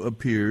 also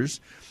appears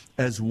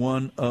as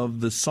one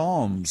of the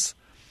Psalms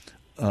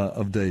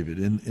of David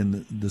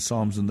in the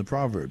Psalms and the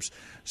Proverbs.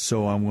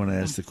 So I'm going to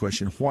ask the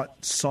question,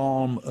 what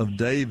Psalm of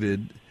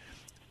David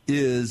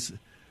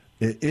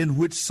in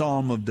which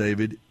Psalm of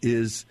David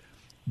is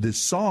the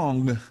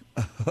Song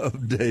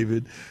of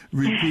David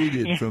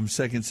repeated from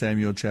 2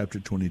 Samuel chapter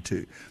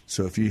 22?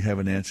 So if you have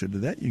an answer to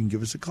that, you can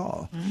give us a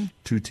call,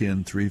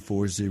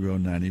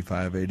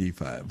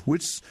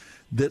 210-340-9585.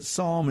 That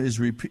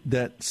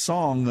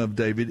Song of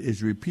David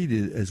is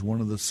repeated as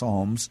one of the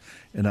Psalms,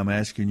 and I'm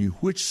asking you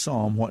which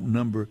Psalm, what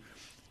number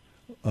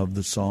of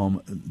the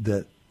Psalm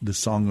that the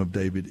Song of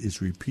David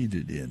is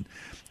repeated in.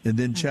 And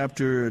then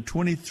chapter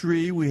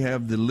 23, we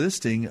have the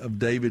listing of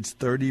David's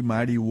 30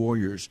 mighty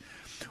warriors.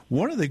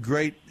 One of the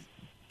great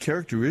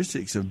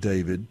characteristics of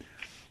David,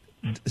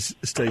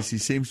 Stacy,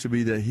 seems to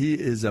be that he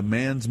is a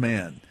man's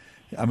man.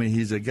 I mean,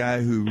 he's a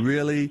guy who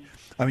really,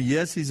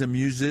 yes, he's a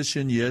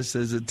musician. Yes,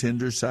 there's a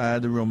tender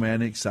side, the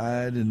romantic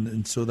side,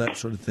 and so that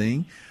sort of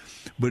thing.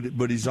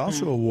 But he's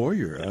also a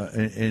warrior,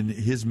 and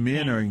his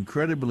men are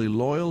incredibly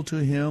loyal to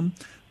him.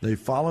 They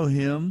follow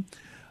him,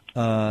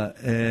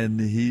 and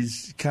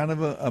he's kind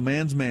of a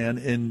man's man,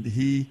 and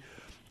he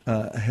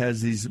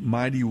has these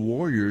mighty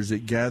warriors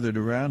that gathered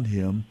around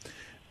him.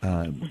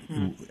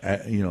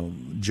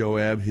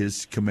 Joab,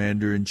 his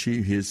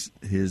commander-in-chief,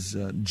 his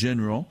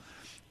general,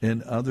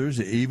 and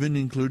others, even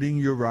including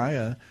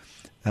Uriah.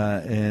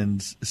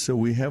 And so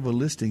we have a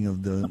listing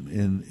of them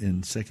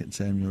in 2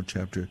 Samuel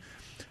chapter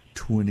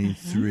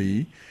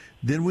 23.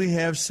 Then we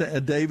have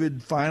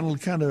David final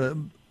kind of,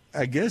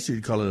 I guess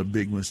you'd call it a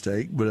big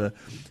mistake, but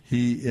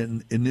he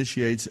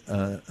initiates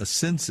a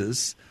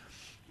census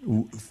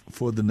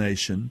for the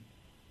nation,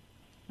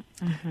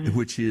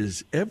 which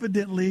is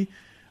evidently,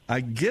 I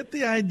get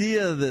the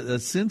idea that a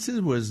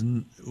census was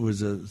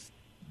a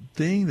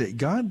thing that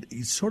God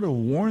sort of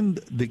warned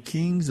the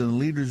kings and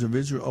leaders of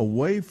Israel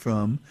away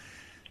from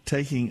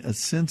taking a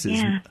census.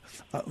 Yeah.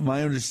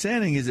 My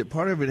understanding is that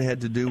part of it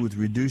had to do with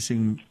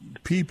reducing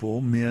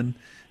people, men,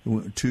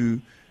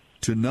 to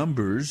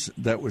numbers.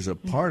 That was a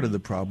part of the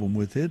problem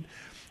with it.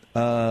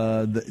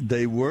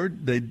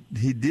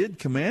 He did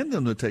command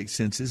them to take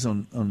census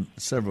on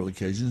several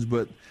occasions,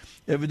 but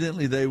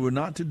evidently they were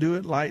not to do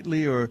it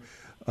lightly or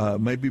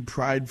maybe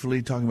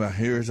pridefully, talking about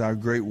here's our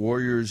great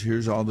warriors,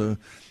 here's all the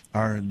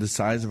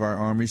size of our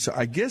army. So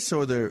I guess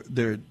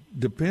their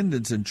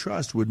dependence and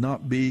trust would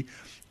not be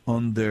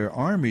on their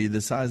army,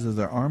 the size of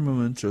their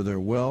armaments or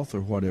their wealth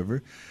or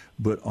whatever,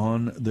 but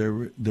on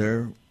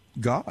their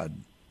God.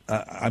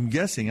 I'm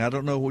guessing. I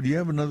don't know. Do you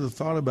have another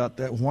thought about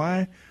that?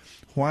 Why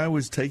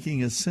was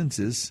taking a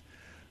census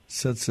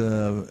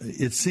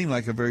it seemed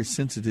like a very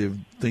sensitive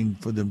thing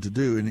for them to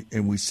do,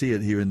 and we see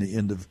it here in the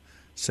end of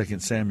 2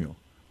 Samuel.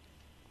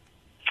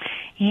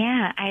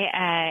 Yeah,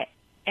 I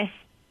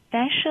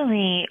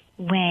especially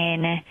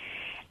when,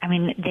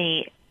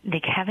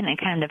 the covenant,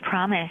 kind of the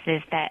promise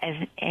is that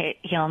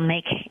he'll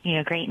make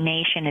a great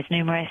nation as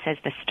numerous as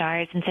the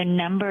stars, and so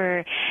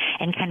number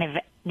and kind of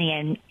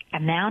the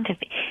amount of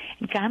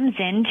comes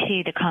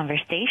into the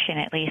conversation,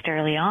 at least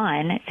early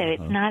on. So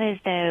it's not as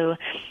though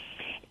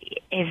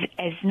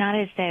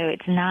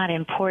it's not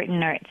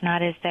important, or it's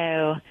not as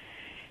though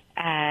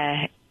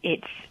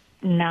it's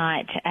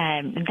not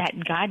that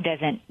God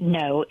doesn't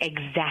know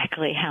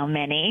exactly how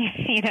many.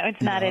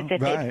 It's not as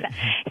if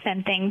it's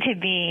something to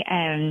be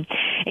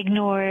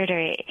ignored.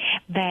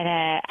 But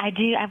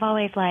I've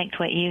always liked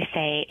what you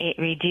say. It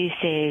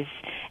reduces,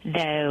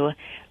 though.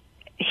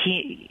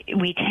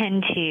 We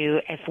tend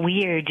to, if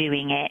we are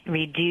doing it,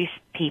 reduce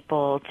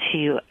people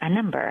to a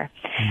number.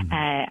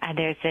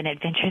 There's an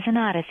Adventures in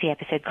Odyssey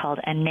episode called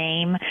A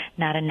Name,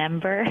 Not a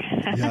Number.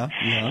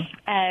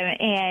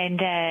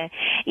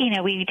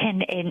 We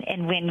tend,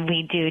 and when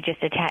we do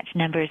just attach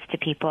numbers to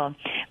people,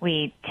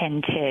 we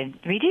tend to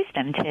reduce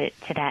them to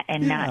that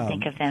and not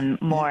think of them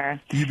more.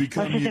 You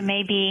become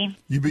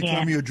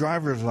your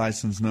driver's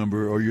license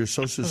number, or your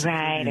social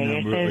security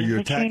number, or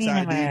your tax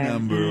ID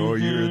number, or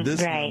your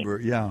this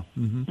number. Yeah.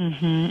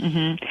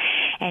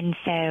 And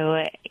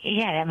so,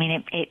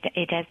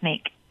 it does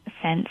make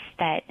sense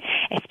that,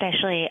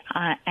 especially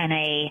on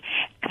a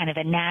kind of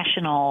a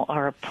national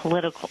or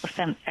political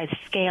a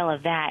scale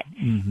of that,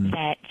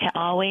 that to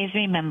always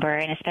remember,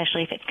 and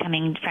especially if it's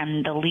coming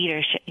from the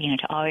leadership,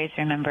 to always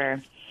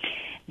remember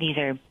these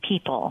are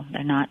people;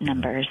 they're not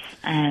numbers.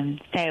 So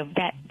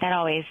that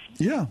always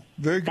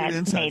very good that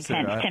insight. Made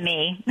sense to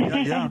me.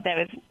 Yeah. That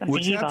was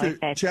something you've always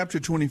said. Chapter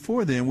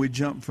 24. Then we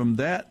jump from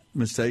that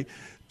mistake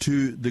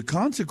to the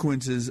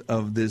consequences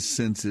of this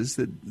census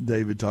that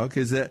David talked.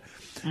 Is that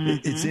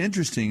it's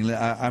interesting.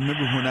 I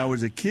remember when I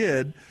was a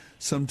kid,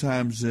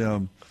 sometimes we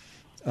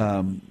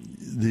have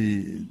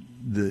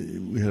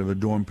a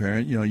dorm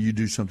parent. You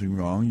do something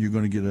wrong, you're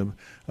going to get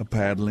a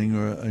paddling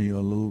or a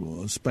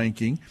little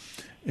spanking.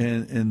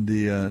 And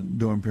the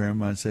dorm parent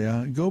might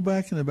say, go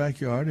back in the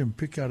backyard and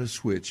pick out a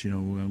switch.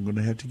 I'm going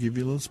to have to give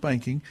you a little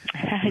spanking.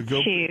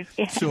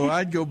 So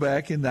I'd go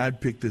back and I'd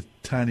pick the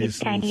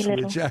tiniest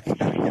little switch I could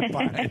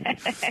find.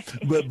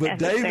 But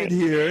David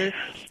here,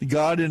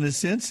 God in a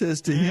sense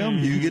says to him,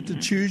 you get to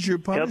choose your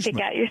punishment.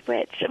 Go pick out your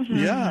switch.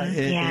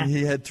 And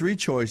he had three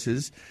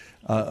choices: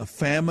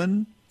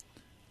 famine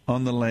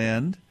on the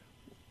land,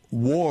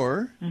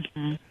 war,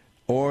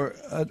 or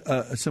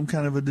some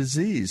kind of a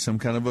disease, some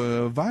kind of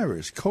a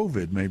virus,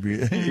 COVID maybe.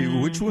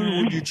 Which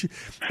one would you choose?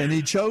 And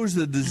he chose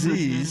the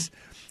disease,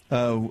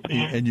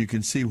 and you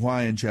can see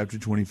why in chapter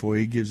 24.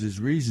 He gives his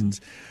reasons.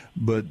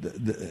 But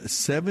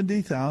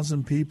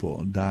 70,000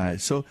 people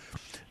died. So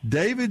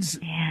David's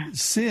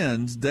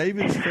sins,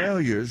 David's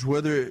failures,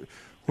 whether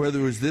it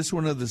was this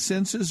one of the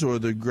census or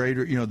the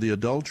greater, the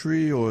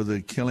adultery or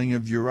the killing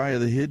of Uriah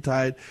the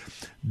Hittite,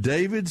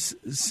 David's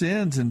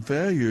sins and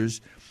failures,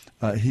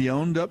 he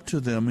owned up to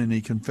them and he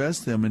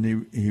confessed them, and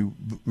he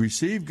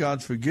received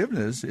God's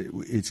forgiveness.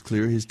 It's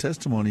clear his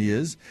testimony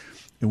is,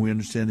 and we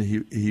understand that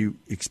he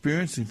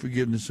experienced the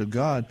forgiveness of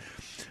God,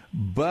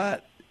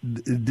 but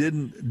it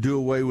didn't do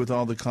away with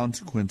all the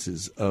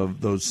consequences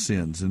of those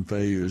sins and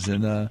failures.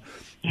 And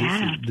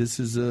this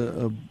is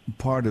a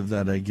part of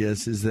that, I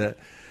guess, is that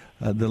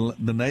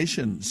the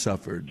nation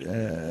suffered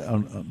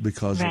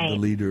because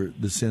of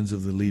the sins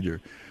of the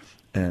leader.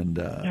 And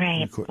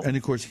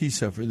of course, he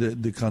suffered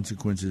the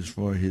consequences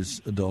for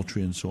his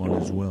adultery and so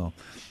on as well.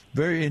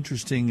 Very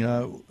interesting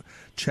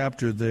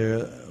chapter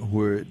there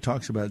where it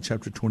talks about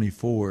chapter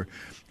 24,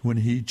 when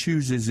he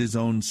chooses his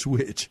own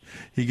switch.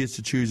 He gets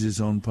to choose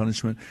his own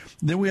punishment.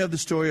 Then we have the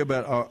story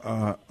about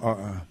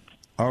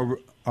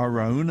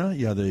Araunah.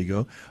 Yeah, there you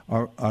go.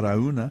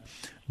 Araunah,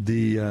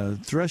 the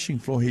threshing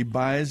floor. He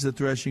buys the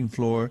threshing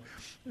floor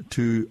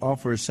to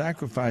offer a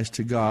sacrifice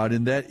to God,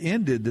 and that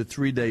ended the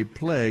 3-day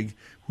plague,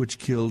 which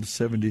killed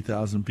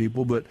 70,000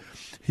 people. But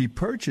he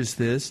purchased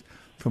this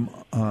from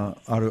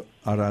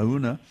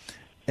Araunah,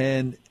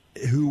 and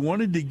who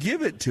wanted to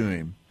give it to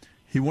him.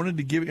 He wanted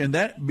to give it, and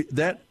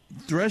that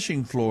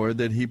threshing floor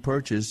that he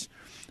purchased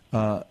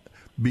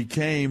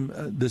became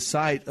the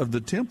site of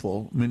the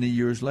temple many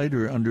years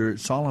later under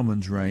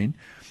Solomon's reign.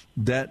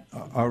 That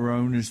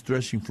Araunah's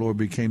threshing floor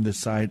became the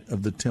site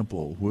of the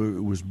temple where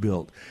it was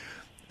built.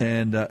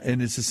 And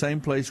it's the same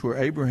place where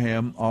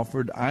Abraham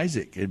offered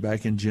Isaac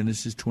back in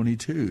Genesis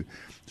 22.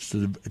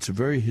 So it's a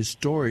very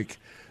historic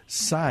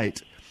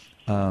site.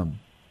 Mount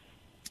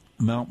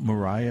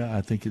Moriah,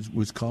 I think it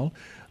was called.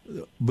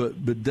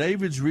 But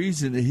David's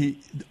reason,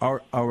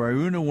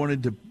 Araunah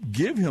wanted to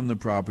give him the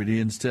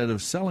property instead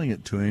of selling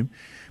it to him.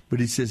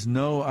 But he says,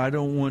 no, I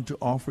don't want to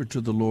offer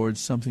to the Lord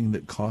something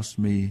that cost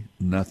me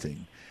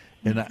nothing.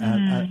 And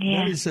that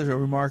is a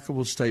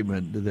remarkable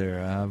statement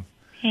there.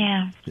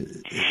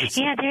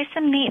 There's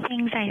some neat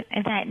things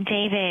that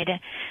David,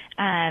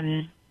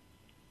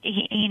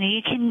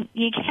 you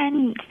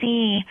can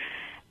see,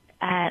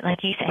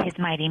 like you said, his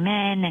mighty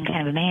men and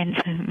kind of a man's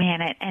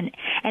man,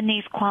 and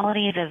these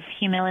qualities of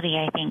humility.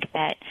 I think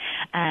that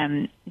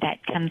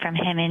come from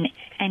him,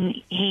 and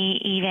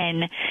he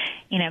even,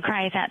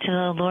 cries out to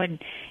the Lord,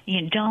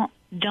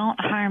 don't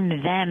harm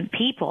them,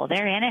 people.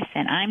 They're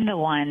innocent. I'm the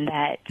one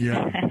that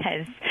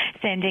has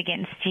sinned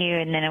against you.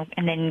 And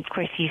then of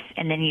course you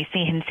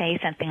see him say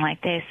something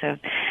like this of,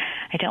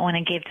 I don't want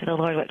to give to the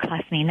Lord what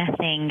cost me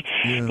nothing.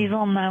 Yeah. These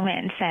little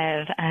moments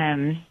of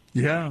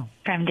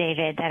from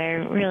David that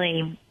are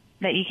really,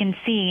 that you can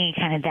see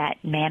kind of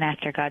that man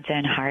after God's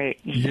own heart.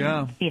 You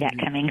can see that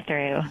coming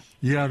through.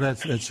 Yeah,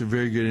 that's a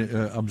very good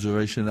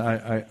observation.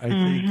 I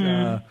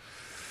think.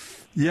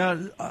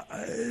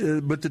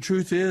 But the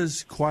truth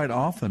is, quite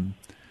often,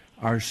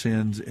 our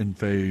sins and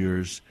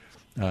failures,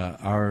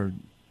 our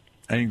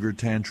anger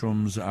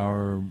tantrums,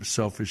 our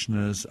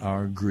selfishness,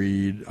 our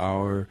greed,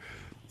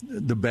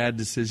 the bad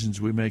decisions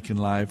we make in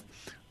life,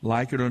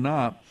 like it or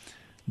not,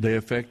 they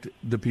affect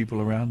the people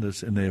around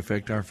us, and they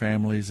affect our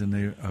families, and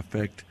they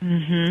affect.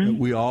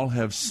 We all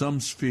have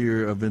some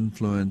sphere of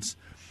influence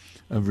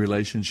of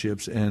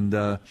relationships,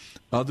 and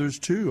others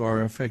too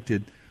are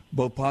affected,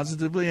 both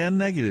positively and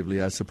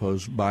negatively, I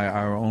suppose, by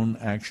our own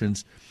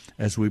actions.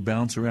 As we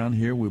bounce around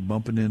here, we're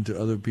bumping into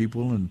other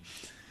people and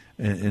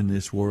in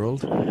this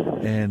world,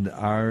 and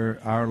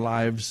our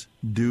lives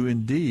do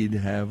indeed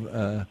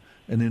have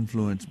an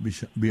influence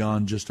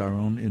beyond just our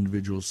own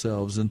individual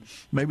selves. And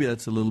maybe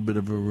that's a little bit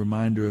of a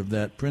reminder of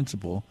that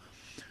principle.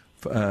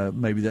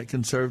 Maybe that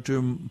can serve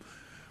to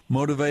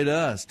motivate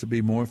us to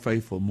be more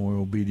faithful, more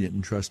obedient,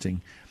 and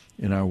trusting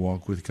in our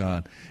walk with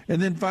God.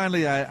 And then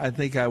finally, I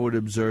think I would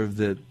observe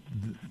that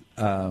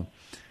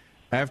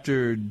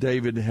after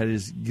David had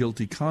his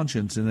guilty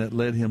conscience, and that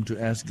led him to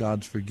ask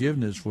God's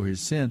forgiveness for his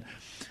sin,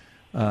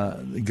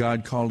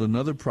 God called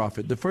another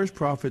prophet. The first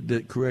prophet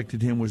that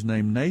corrected him was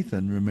named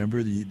Nathan. Remember,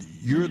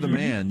 you're the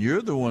man.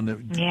 You're the one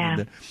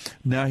that.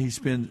 Now he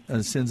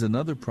sends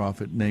another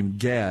prophet named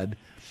Gad,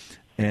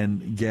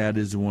 and Gad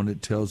is the one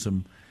that tells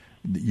him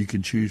that you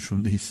can choose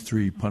from these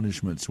three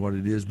punishments what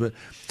it is. But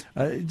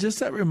just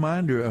that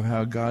reminder of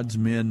how God's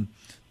men,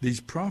 these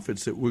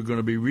prophets that we're going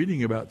to be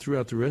reading about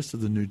throughout the rest of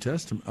the New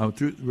Testament,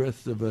 through the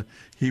rest of the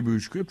Hebrew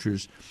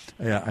Scriptures,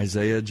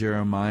 Isaiah,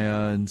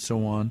 Jeremiah, and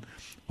so on,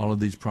 all of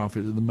these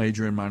prophets, the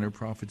major and minor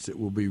prophets that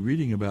we'll be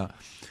reading about,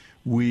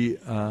 we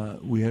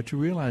have to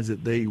realize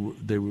that they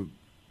were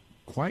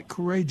quite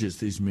courageous,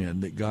 these men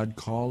that God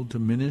called to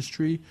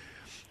ministry,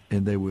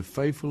 and they were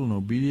faithful and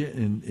obedient,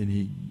 and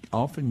he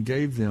often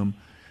gave them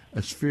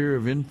a sphere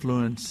of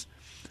influence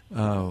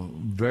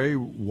very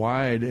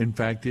wide. In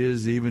fact,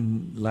 is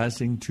even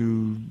lasting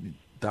to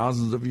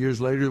thousands of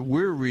years later.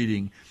 We're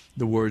reading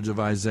the words of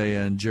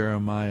Isaiah and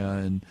Jeremiah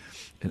and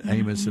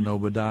Amos and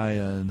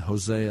Obadiah and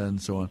Hosea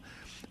and so on.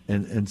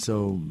 And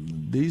so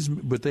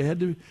but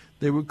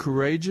they were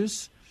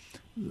courageous.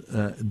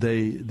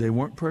 They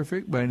weren't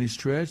perfect by any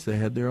stretch. They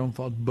had their own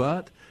faults,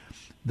 but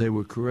they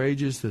were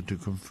courageous to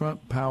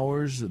confront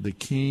powers, the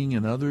king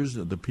and others,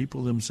 the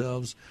people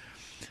themselves,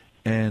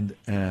 and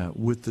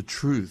with the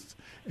truth,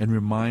 and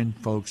remind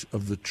folks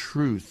of the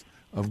truth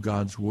of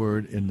God's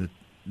word and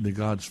the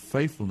God's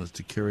faithfulness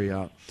to carry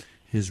out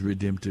His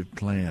redemptive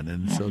plan.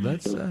 And so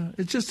that's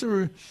it's just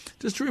a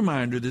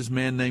reminder. This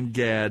man named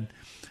Gad,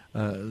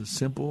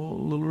 simple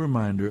little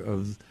reminder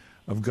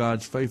of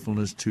God's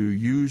faithfulness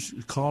to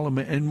call him.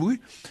 And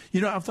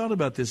I've thought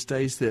about this,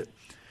 Stace, that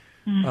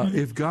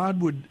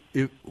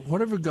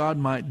whatever God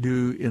might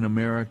do in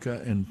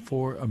America and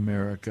for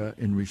America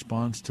in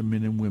response to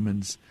men and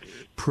women's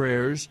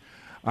prayers,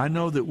 I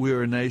know that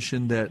we're a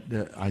nation that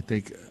I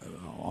think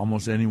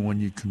almost anyone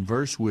you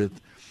converse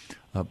with,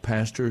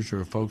 pastors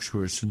or folks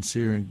who are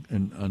sincere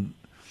and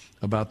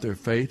about their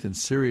faith and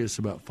serious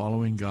about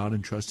following God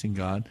and trusting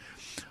God,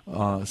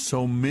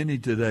 so many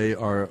today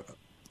are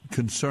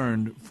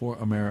concerned for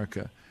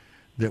America,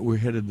 that we're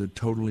headed the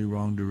totally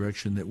wrong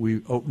direction, that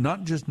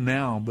not just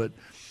now, but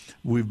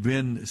we've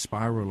been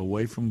spiral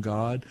away from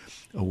God,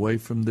 away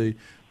from the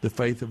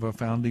faith of our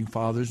founding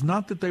fathers.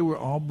 Not that they were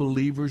all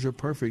believers or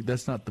perfect,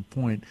 that's not the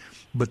point,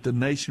 but the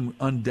nation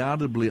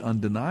undoubtedly,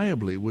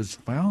 undeniably was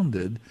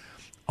founded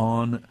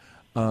on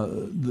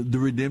the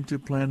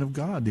redemptive plan of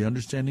God, the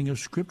understanding of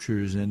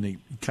Scriptures, and it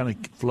kind of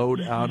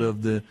flowed out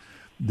of the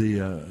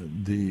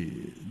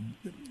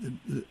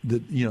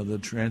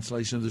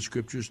translation of the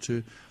Scriptures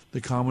to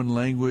the common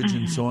language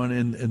and so on,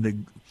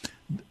 and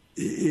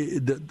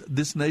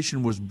this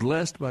nation was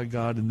blessed by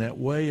God in that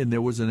way. And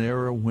there was an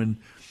era when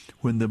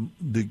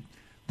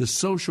the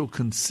social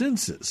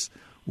consensus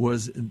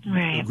was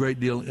a great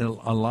deal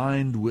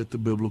aligned with the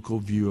biblical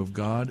view of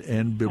God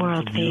and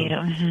biblical view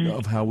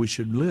of how we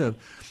should live.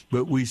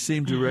 But we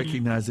seem to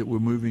recognize that we're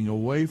moving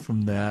away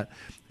from that,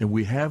 and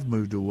we have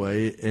moved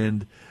away.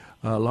 And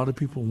a lot of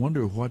people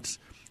wonder what's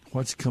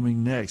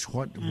coming next,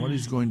 what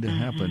is going to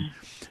happen.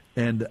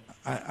 And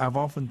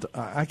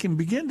I can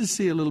begin to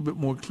see a little bit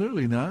more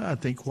clearly now. I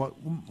think what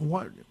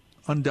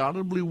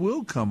undoubtedly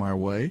will come our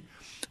way.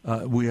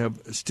 We have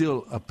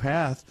still a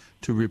path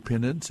to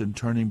repentance and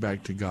turning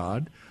back to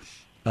God.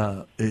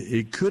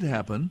 It could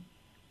happen,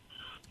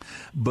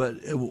 but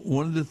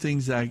one of the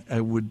things I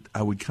would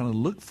kind of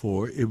look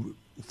for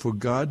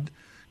God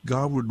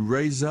would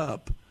raise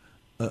up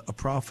a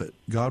prophet.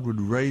 God would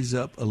raise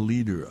up a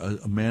leader,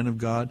 a man of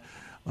God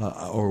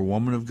or a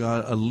woman of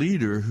God, a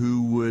leader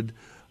who would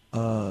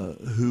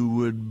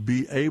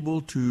be able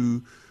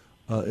to.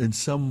 In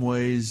some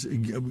ways,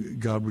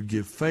 God would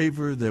give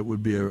favor. That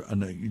would be a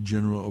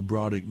general, a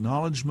broad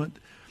acknowledgement,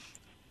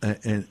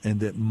 and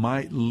that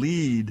might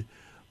lead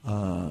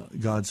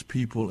God's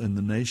people in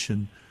the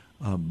nation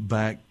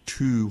back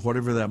to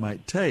whatever that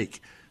might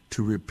take,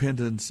 to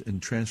repentance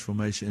and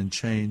transformation and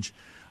change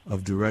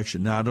of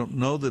direction. Now, I don't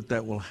know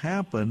that will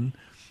happen,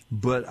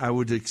 but I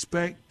would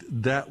expect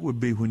that would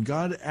be when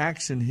God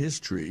acts in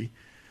history,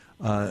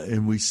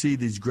 and we see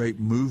these great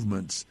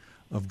movements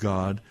of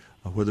God.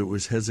 Whether it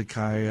was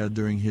Hezekiah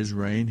during his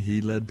reign, he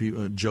led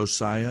people.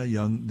 Josiah,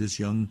 this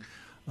young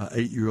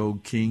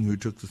 8-year-old king who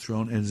took the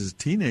throne, and as a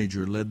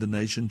teenager led the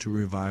nation to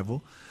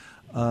revival.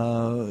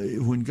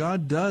 When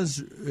God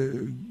does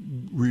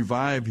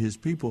revive His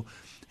people,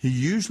 He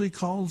usually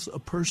calls a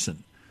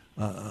person,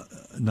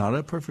 not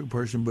a perfect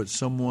person, but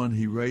someone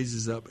He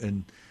raises up,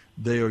 and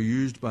they are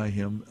used by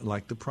Him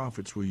like the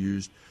prophets were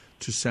used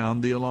to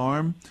sound the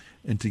alarm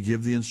and to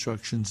give the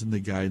instructions and the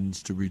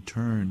guidance to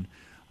return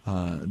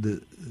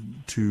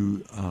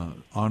to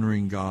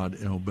honoring God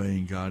and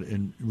obeying God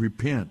and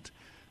repent.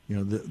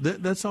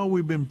 That's all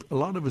a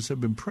lot of us have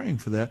been praying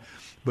for that,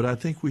 but I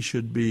think we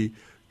should be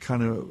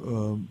kind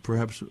of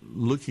perhaps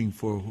looking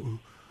for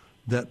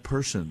that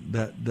person,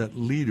 that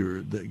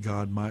leader that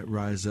God might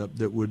rise up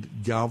that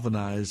would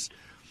galvanize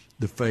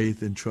the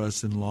faith and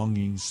trust and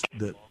longings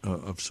that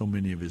of so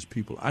many of His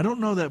people. I don't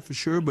know that for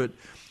sure, but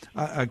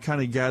I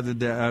kind of gathered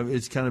that.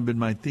 It's kind of been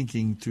my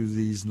thinking through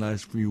these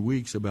last few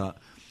weeks about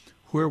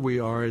where we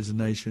are as a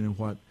nation and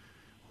what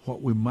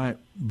we might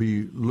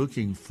be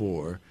looking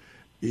for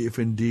if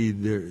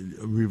indeed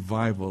a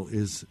revival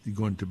is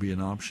going to be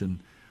an option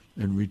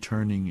and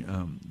returning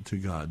to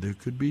God. There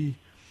could be,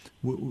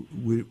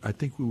 I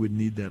think we would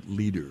need that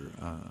leader.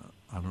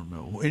 I don't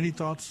know. Any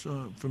thoughts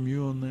from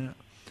you on that?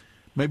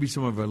 Maybe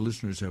some of our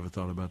listeners have a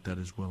thought about that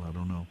as well. I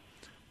don't know.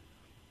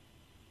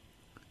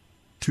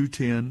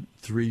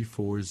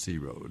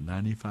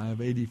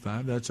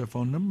 210-340-9585. That's our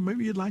phone number.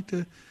 Maybe you'd like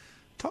to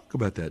talk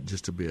about that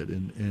just a bit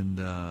and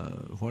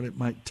what it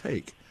might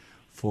take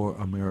for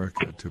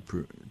America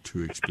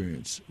to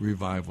experience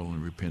revival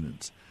and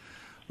repentance.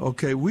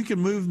 Okay, we can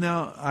move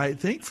now, I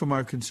think, from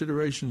our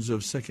considerations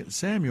of 2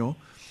 Samuel,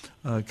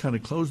 kind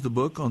of close the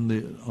book on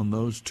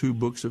those two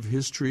books of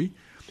history,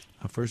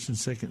 1 and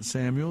 2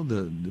 Samuel,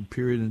 the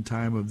period in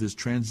time of this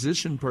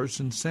transition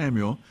person,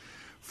 Samuel,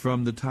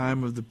 from the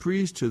time of the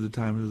priests to the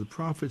time of the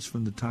prophets,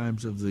 from the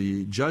times of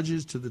the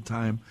judges to the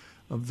time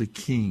of the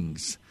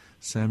kings.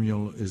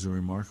 Samuel is a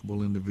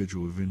remarkable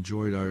individual. We've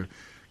enjoyed our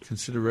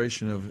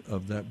consideration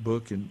of that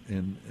book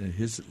and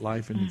his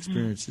life and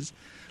experiences.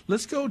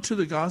 Let's go to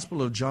the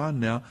Gospel of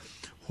John now.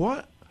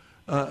 For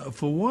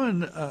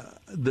one,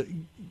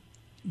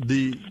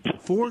 the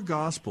four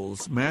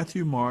Gospels,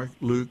 Matthew, Mark,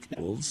 Luke,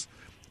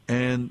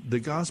 and the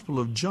Gospel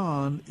of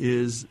John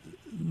is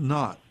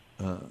not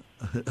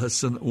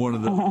one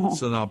of the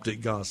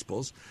synoptic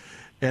Gospels.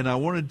 And I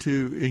wanted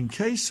to, in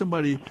case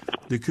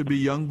there could be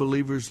young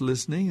believers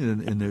listening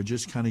and they're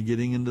just kind of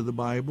getting into the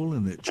Bible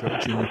and at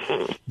church,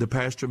 the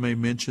pastor may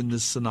mention the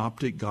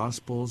synoptic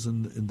Gospels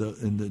and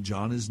the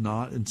John is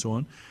not and so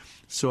on.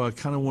 So I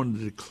kind of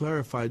wanted to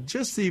clarify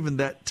just even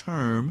that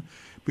term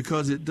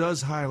because it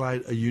does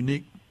highlight a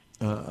unique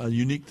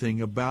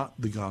thing about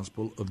the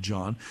Gospel of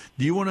John.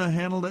 Do you want to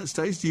handle that,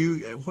 Stace? Do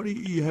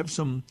you have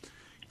some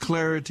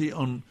clarity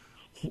on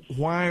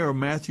why are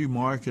Matthew,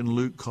 Mark, and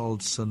Luke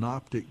called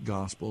synoptic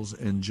Gospels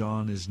and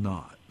John is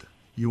not?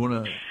 You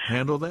want to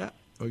handle that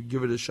or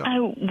give it a shot?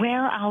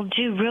 Well, I'll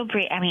do real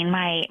brief. I mean,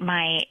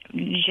 my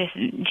just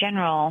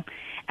general,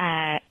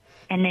 and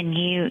then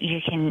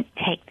you can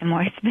take the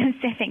more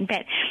specific.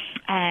 But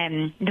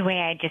the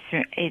way I just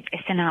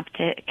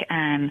synoptic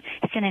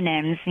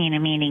synonyms,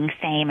 meaning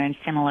same or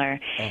similar.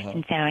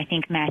 And so I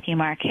think Matthew,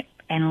 Mark,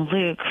 and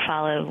Luke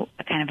follow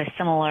a kind of a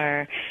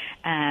similar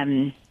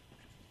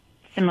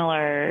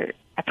similar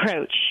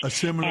approach. A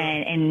similar.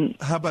 And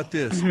how about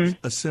this?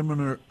 Mm-hmm. A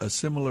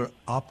similar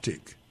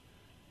optic.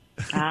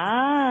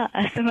 A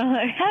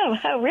similar.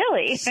 Oh,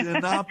 really?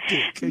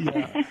 Synoptic.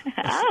 Yeah.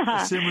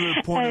 A similar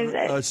point.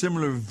 A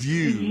similar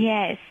view.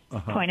 Yes.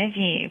 Point of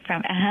view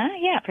from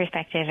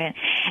perspective,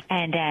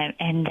 and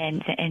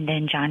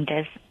then John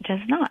does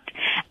not.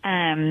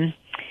 And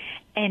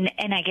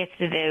I guess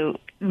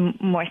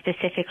more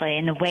specifically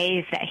in the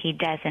ways that he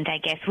doesn't, I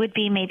guess would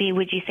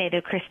you say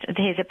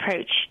his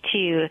approach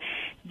to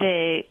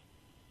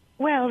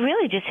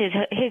really just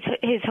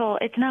his whole,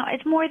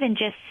 it's more than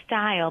just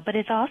style, but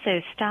it's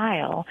also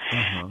style.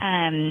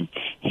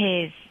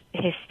 His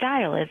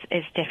style is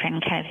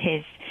different, kind of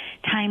his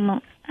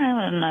time.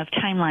 I don't know if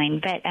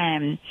timeline, but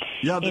the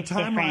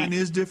timeline different.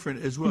 is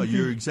different as well.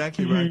 You're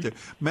exactly right there.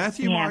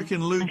 Matthew, Mark,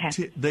 and Luke,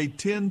 they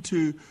tend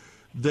to.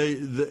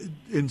 They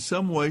in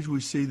some ways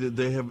we see that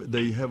they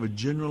have a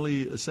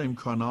generally the same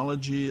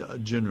chronology,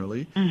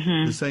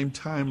 the same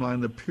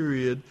timeline, the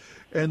period,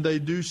 and they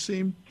do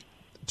seem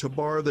to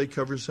borrow. They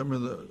cover some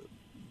of the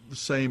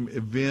same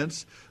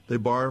events. They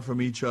borrow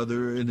from each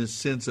other in a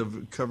sense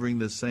of covering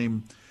the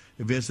same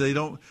events. They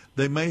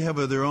may have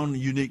their own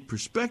unique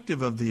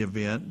perspective of the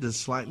event, the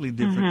slightly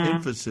different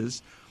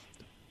emphasis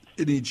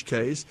in each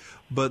case,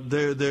 but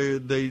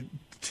they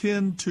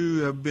tend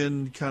to have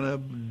been kind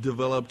of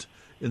developed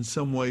in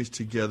some ways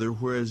together,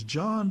 whereas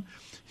John,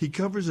 he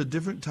covers a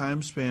different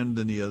time span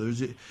than the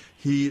others.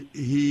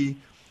 He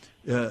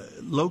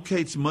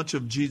locates much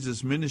of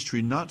Jesus'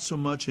 ministry, not so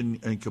much in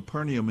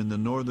Capernaum in the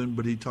northern,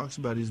 but he talks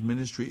about his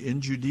ministry in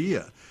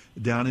Judea,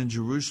 down in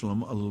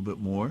Jerusalem a little bit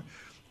more.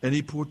 And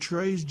he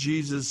portrays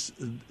Jesus,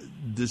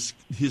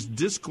 his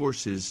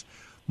discourses,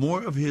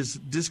 more of his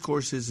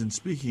discourses and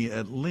speaking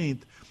at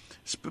length,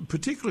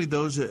 particularly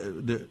those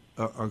that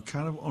are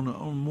kind of on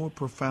a more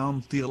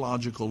profound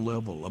theological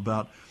level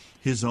about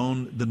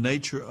the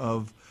nature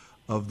of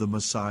the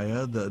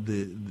Messiah,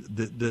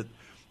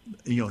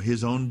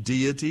 his own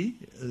deity.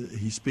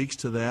 He speaks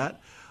to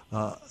that.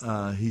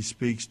 He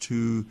speaks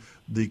to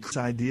the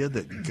idea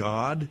that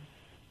God,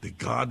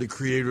 the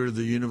creator of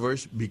the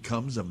universe,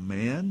 becomes a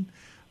man.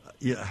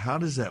 How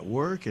does that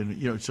work?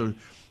 And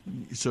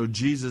so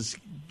Jesus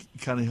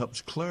kind of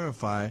helps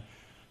clarify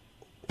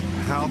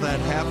how that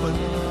happened,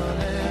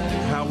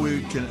 how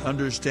we can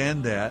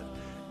understand that.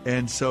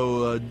 And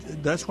so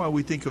that's why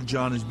we think of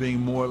John as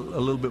being a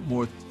little bit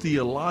more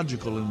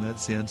theological in that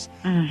sense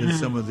than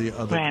some of the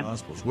other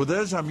Gospels. Well,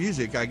 there's our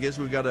music. I guess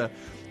we've got to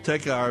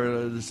take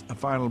our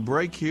final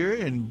break here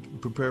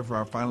and prepare for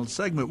our final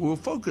segment. We'll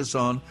focus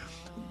on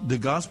the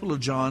Gospel of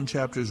John,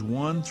 chapters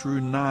 1 through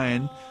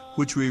 9,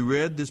 which we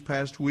read this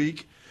past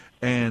week.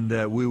 And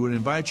we would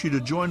invite you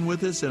to join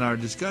with us in our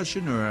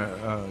discussion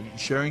or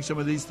sharing some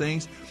of these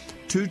things.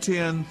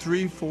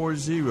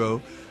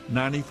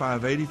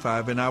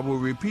 210-340-9585. And I will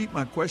repeat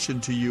my question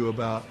to you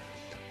about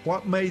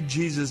what made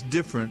Jesus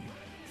different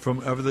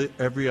from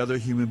every other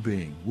human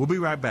being. We'll be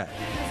right back.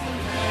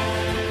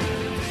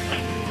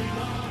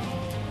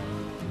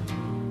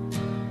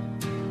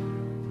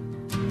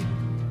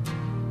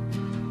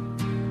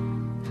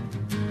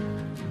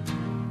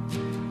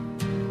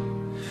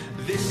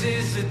 This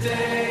is the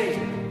day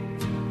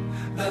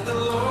that the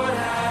Lord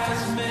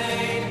has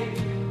made.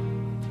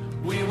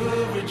 We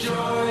will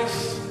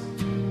rejoice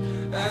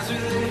as we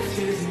lift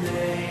his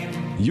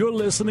name. You're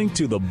listening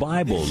to the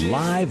Bible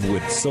Live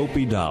with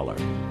Soapy Dollar.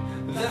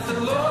 That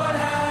the Lord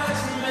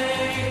has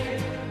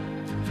made.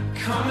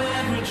 Come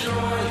and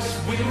rejoice.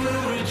 We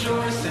will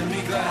rejoice and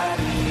be glad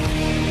in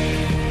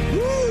it.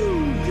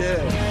 Woo!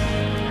 Yeah.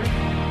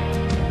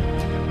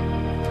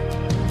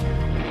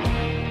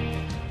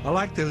 I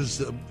like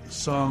those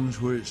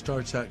songs where it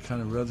starts out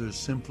kind of rather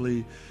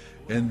simply,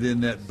 and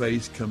then that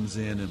bass comes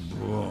in and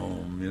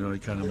boom,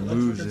 it kind of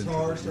moves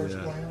into it.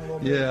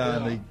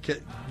 And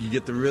you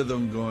get the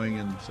rhythm going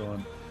and so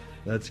on.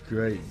 That's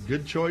great.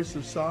 Good choice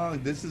of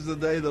song. This is the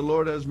day the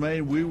Lord has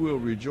made. We will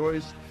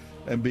rejoice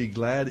and be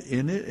glad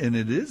in it. And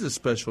it is a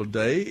special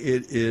day.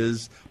 It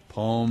is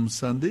Palm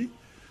Sunday,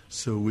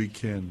 so we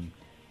can.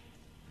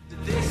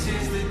 This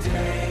is the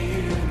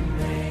day you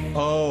made.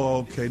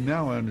 Oh, okay.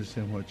 Now I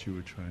understand what you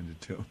were trying to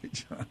tell me,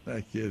 John.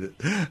 I get it.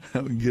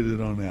 I'll get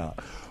it on out.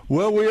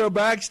 Well, we are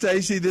back,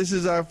 Stacy. This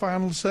is our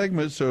final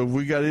segment, so if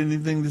we got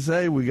anything to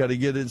say, we got to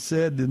get it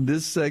said in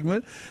this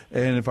segment.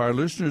 And if our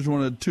listeners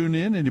want to tune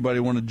in, anybody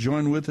want to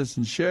join with us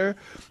and share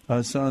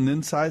some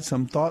insight,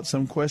 some thoughts,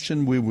 some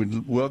question, we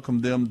would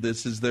welcome them.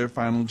 This is their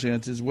final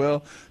chance as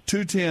well.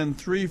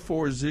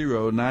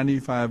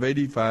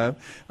 210-340-9585.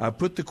 I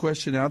put the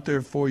question out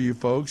there for you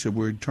folks, and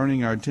we're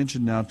turning our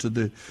attention now to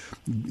the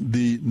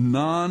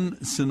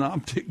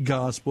non-synoptic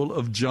Gospel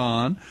of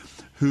John,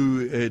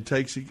 who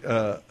takes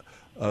a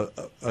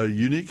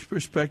unique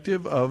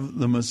perspective of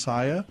the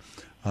Messiah,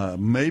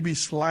 maybe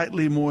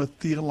slightly more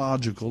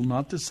theological.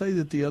 Not to say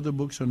that the other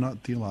books are not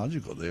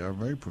theological. They are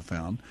very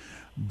profound.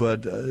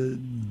 But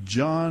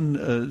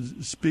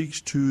John speaks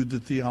to the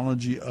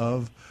theology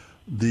of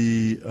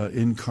the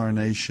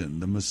incarnation,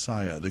 the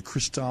Messiah, the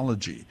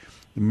Christology,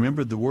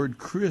 Remember, the word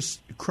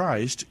Christ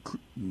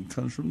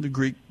comes from the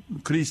Greek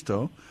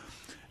Christo.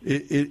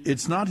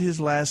 It's not his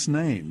last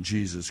name,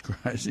 Jesus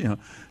Christ.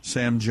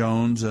 Sam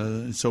Jones,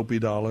 Soapy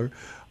Dollar.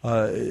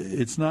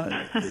 It's not.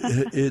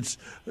 It's.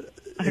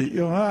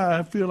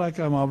 I feel like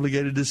I'm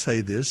obligated to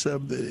say this.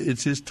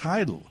 It's his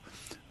title,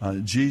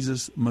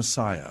 Jesus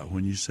Messiah.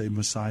 When you say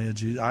Messiah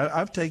Jesus,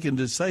 I've taken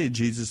to say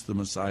Jesus the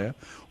Messiah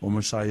or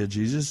Messiah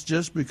Jesus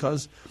just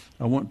because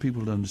I want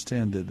people to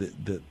understand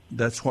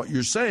that's what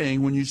you're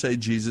saying when you say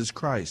Jesus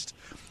Christ,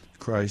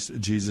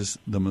 Jesus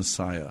the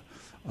Messiah.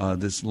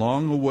 This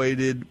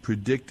long-awaited,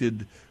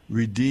 predicted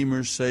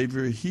Redeemer,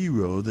 Savior,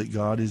 hero that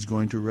God is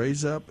going to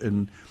raise up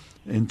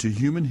into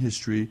human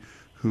history,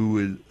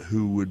 who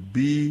would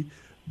be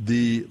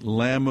the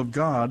Lamb of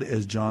God,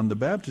 as John the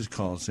Baptist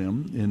calls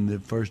him in the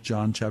 1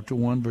 John chapter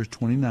 1, verse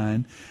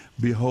 29.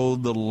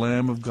 Behold, the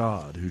Lamb of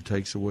God who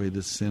takes away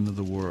the sin of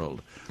the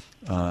world.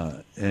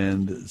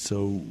 And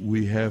so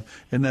we have,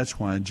 and that's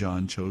why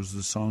John chose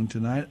the song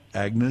tonight,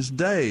 Agnus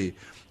Dei.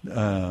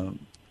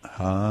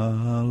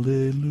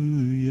 Hallelujah.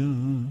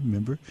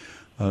 Remember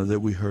that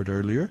we heard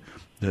earlier?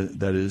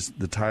 That is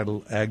the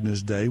title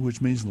Agnus Dei,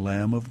 which means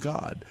Lamb of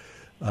God.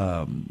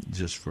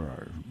 Just for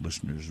our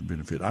listeners'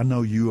 benefit. I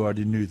know you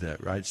already knew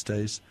that, right,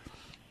 Stace?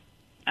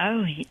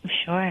 Oh,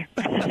 sure.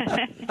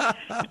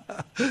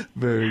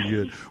 Very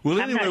good. Well,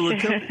 anyway,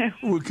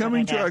 we're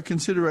coming to our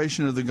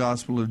consideration of the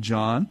Gospel of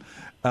John.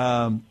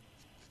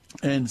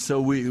 And so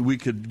we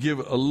could give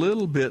a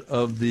little bit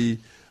of the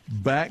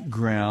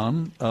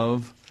background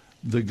of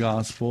the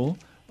Gospel,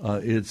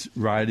 its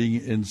writing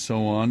and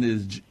so on.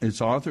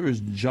 Its author is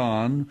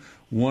John,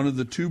 one of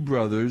the two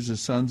brothers, the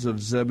sons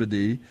of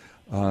Zebedee,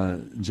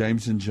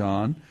 James and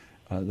John.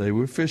 They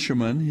were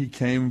fishermen. He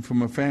came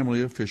from a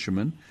family of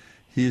fishermen.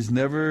 He is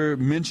never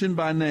mentioned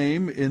by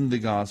name in the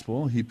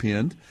Gospel. He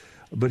penned,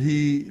 but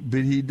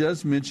he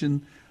does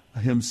mention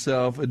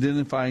himself,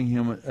 identifying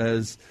him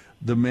as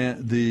the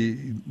man,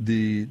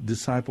 the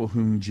disciple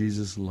whom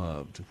Jesus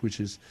loved, which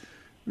is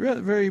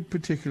very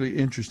particularly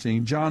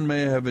interesting. John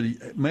may have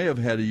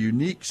had a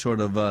unique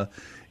sort of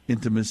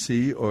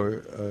intimacy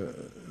or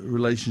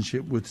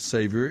relationship with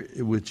Savior,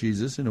 with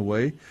Jesus in a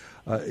way.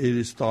 It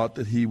is thought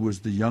that he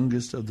was the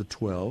youngest of the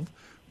 12,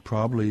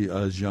 probably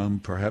as young,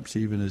 perhaps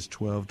even as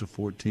 12 to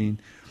 14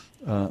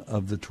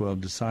 of the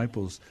 12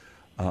 disciples.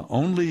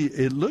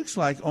 It looks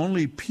like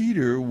only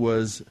Peter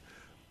was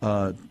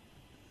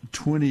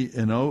 20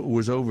 and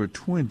was over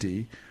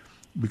 20,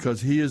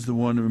 because he is the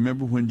one.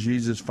 Remember when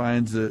Jesus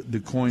finds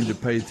the coin to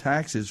pay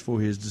taxes for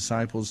his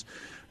disciples,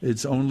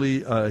 it's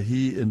only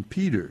he and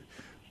Peter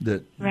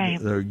that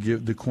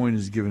the coin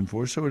is given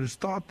for. So it is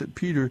thought that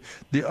Peter,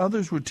 the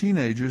others were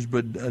teenagers,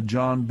 but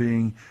John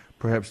being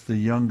perhaps the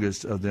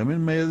youngest of them. It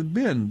may have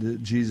been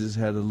that Jesus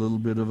had a little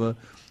bit of a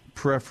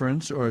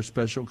preference or a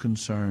special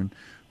concern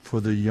for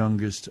the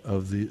youngest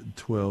of the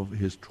 12,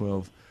 his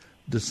 12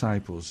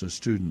 disciples or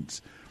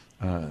students.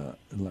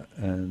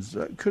 And so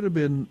that could have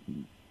been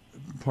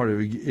part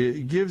of it.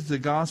 It gives the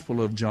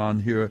Gospel of John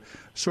here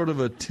sort of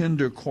a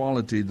tender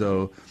quality,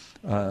 though,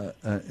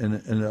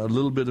 and a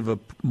little bit of a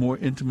more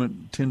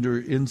intimate,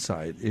 tender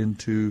insight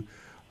into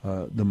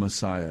the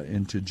Messiah,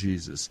 into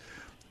Jesus.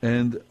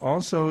 And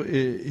also,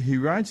 he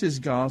writes his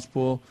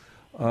Gospel,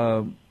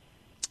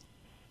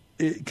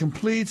 it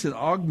completes and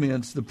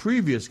augments the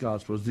previous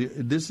Gospels.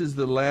 This is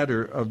the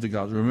latter of the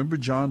Gospel. Remember,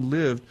 John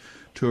lived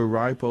to a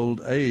ripe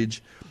old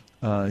age.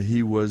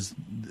 He was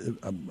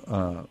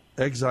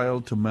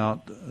exiled to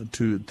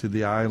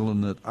the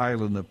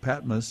island of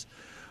Patmos.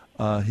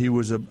 He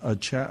was a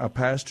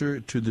pastor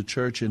to the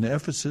church in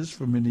Ephesus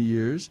for many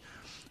years,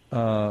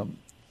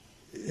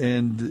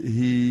 and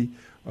he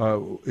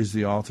is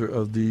the author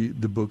of the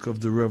book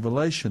of the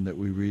Revelation that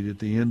we read at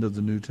the end of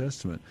the New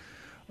Testament.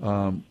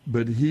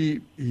 But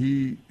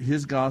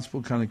his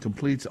gospel kind of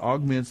completes,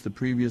 augments the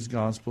previous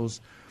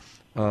gospels.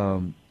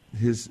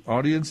 His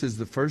audience is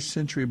the first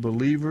century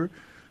believer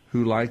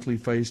who likely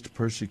faced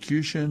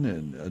persecution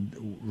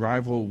and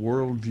rival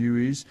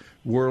worldviews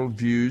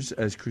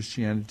as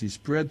Christianity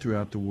spread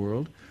throughout the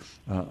world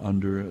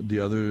under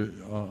the other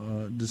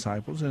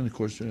disciples, and of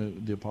course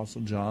the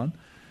Apostle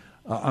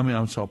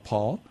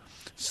Paul.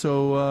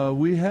 So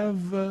we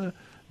have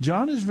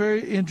John is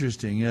very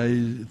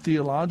interesting,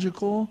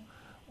 theological.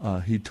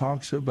 He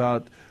talks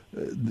about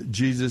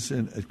Jesus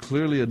and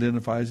clearly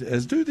identifies,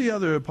 as do the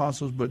other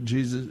apostles, but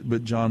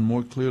John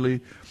more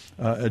clearly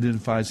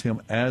identifies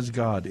him as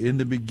God. In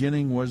the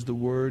beginning was the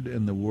Word,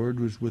 and the Word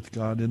was with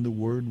God, and the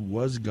Word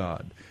was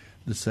God.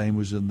 The same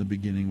was in the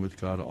beginning with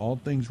God. All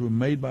things were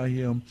made by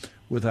him.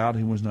 Without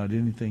him was not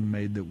anything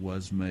made that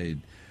was made.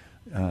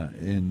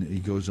 And he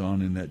goes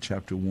on in that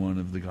chapter 1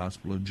 of the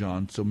Gospel of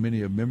John. So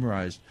many have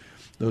memorized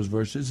those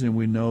verses, and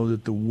we know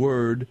that the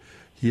Word,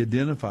 he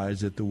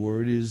identifies that the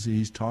Word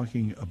he's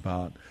talking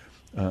about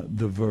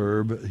the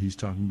verb, he's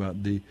talking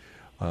about the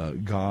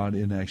God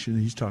in action,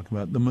 he's talking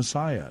about the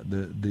Messiah,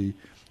 the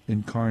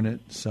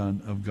incarnate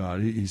Son of God.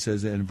 He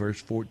says in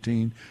verse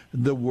 14,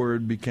 the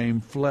Word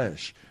became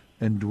flesh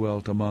and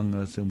dwelt among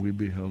us, and we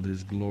beheld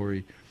his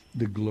glory,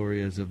 the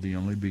glory as of the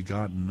only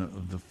begotten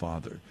of the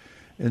Father.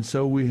 And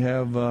so we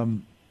have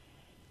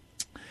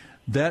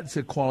that's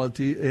a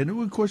quality. And,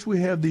 of course,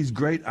 we have these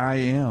great I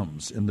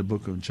ams in the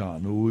book of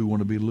John who we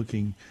want to be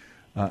looking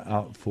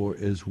out for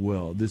as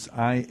well. This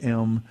I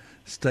am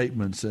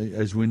statements.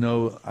 As we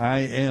know, I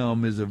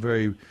am is a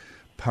very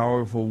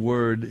powerful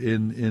word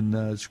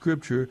in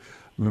Scripture.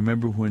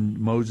 Remember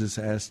when Moses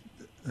asked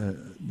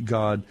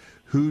God,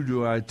 who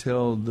do I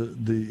tell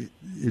the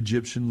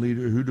Egyptian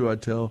leader? Who do I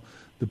tell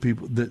the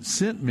people that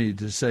sent me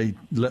to say,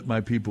 let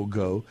my people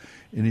go?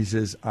 And he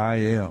says, I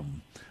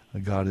am.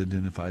 God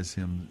identifies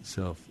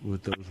himself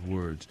with those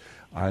words.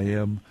 I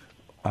am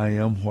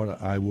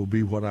what I will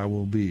be, what I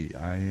will be.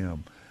 I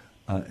am.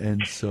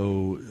 And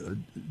so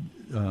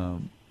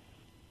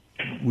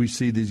we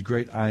see these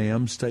great I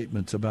am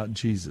statements about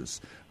Jesus.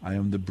 I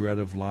am the bread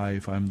of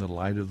life. I am the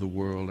light of the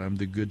world. I am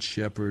the good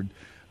shepherd.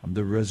 I'm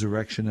the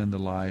resurrection and the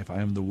life. I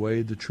am the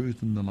way, the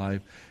truth, and the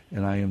life,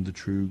 and I am the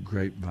true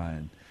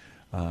grapevine.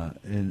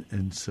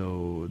 And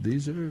so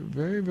these are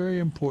very, very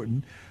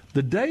important.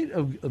 The date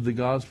of the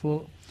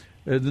gospel,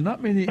 there are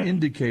not many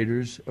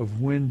indicators of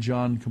when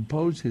John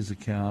composed his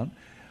account.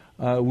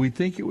 We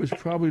think it was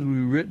probably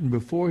written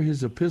before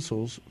his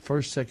epistles,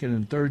 1st, 2nd,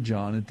 and 3rd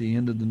John at the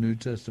end of the New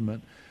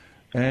Testament,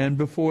 and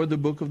before the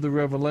book of the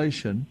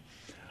Revelation.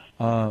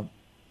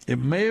 It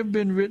may have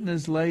been written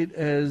as late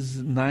as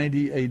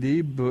 90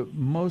 A.D., but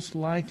most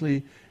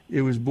likely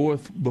it was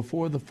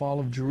before the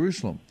fall of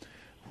Jerusalem,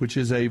 which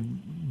is a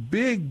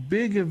big,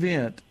 big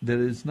event that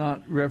is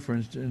not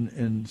referenced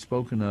and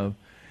spoken of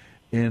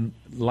in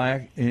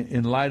light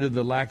of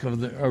the lack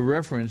of a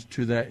reference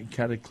to that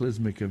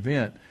cataclysmic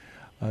event.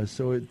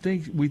 So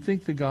we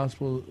think the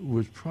gospel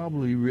was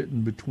probably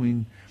written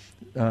between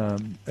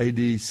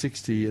A.D.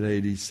 60 and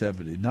A.D.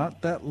 70.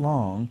 Not that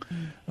long,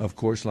 of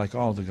course, like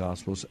all the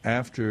Gospels,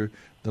 after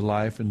the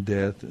life and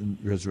death and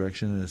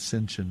resurrection and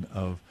ascension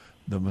of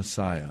the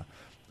Messiah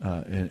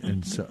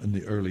in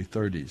the early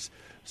 30s.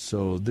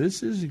 So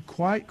this is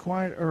quite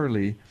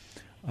early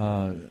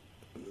in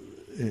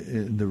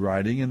the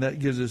writing, and that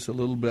gives us a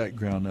little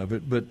background of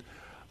it. But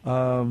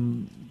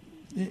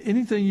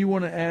anything you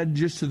want to add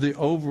just to the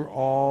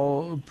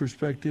overall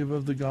perspective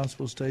of the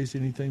Gospel, Stace?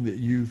 Anything that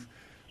you've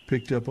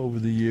picked up over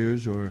the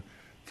years, or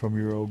from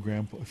your old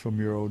grandpa, from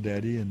your old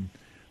daddy, and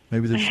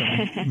maybe there's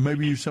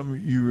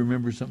something, you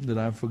remember something that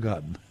I've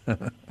forgotten.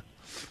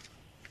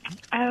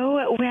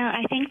 Oh, well,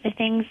 I think the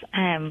things,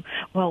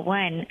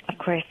 one, of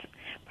course,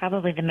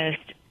 probably the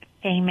most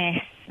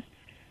famous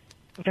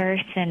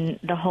verse in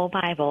the whole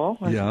Bible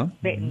was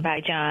written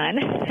by John,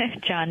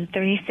 John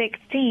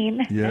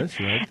 3:16. Yes,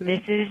 right there.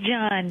 This is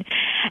John.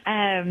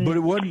 But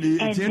it wasn't.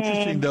 It's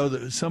interesting, though,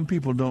 that some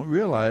people don't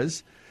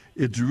realize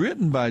it's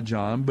written by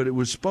John, but it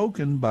was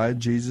spoken by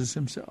Jesus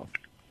himself.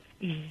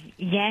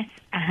 Yes,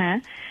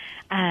 and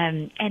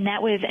that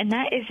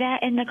is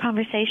in the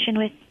conversation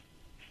with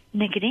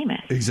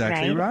Nicodemus.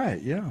 Exactly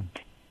right. Yeah.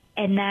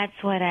 And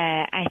that's what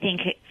I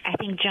think. I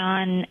think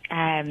John,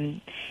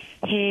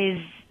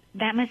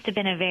 that must have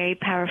been a very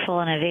powerful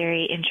and a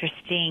very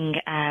interesting.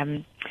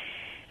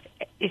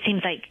 It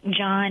seems like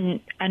John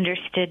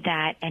understood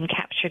that and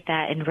captured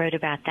that and wrote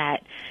about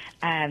that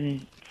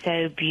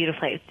so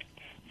beautifully. It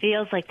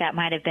feels like that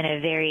might have been a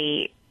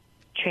very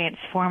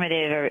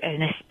transformative or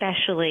an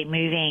especially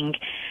moving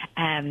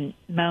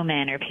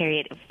moment or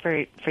period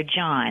for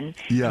John,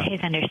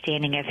 his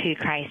understanding of who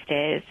Christ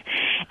is.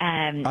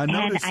 And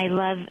I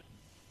love...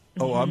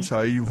 Oh, I'm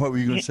sorry. What were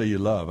you going to say you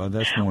love?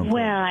 That's more important.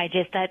 Well,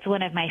 that's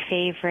one of my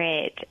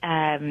favorite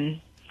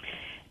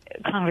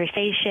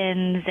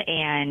conversations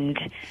and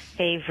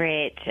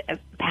favorite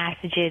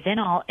passages in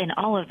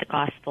all of the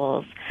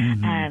Gospels.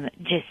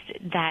 Just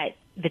that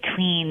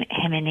between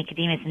him and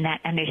Nicodemus and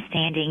that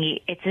understanding,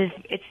 it's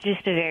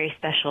just a very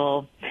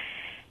special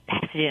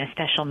passage and a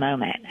special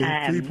moment.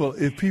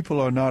 If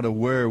people are not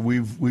aware,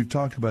 we've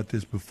talked about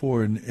this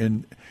before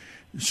and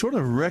sort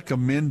of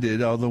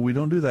recommended, although we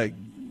don't do that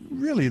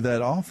really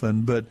that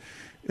often, but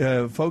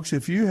folks,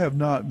 if you have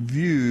not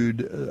viewed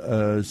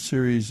a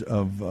series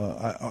of,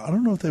 I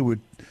don't know if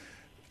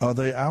are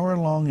they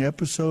hour-long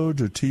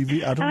episodes or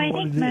TV? I don't know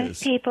what it is. I think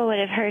most people would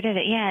have heard of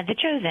it. Yeah, The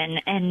Chosen.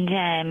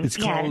 And it's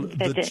called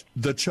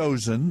The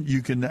Chosen.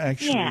 You can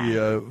actually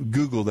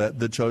Google that,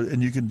 The Chosen,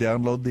 and you can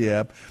download the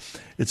app.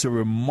 It's a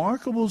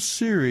remarkable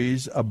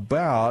series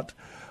about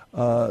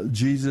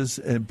Jesus,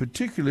 and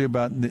particularly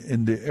about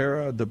in the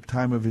era, the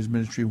time of his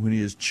ministry when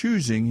he is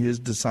choosing his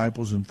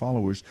disciples and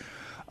followers.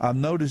 I've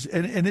noticed,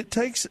 and it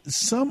takes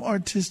some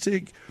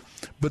artistic,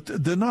 but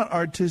they're not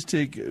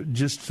artistic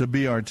just to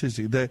be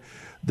artistic.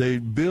 They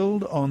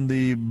build on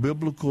the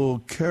biblical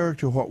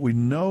character, what we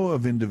know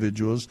of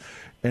individuals,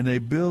 and they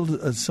build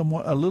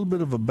a little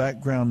bit of a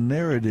background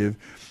narrative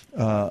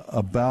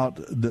about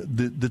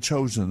the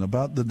chosen,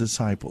 about the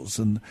disciples,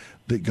 and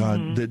that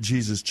God, that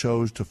Jesus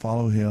chose to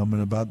follow him,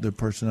 and about their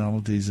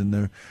personalities and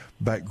their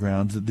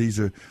backgrounds. That these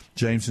are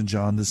James and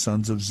John, the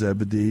sons of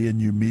Zebedee,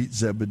 and you meet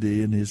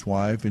Zebedee and his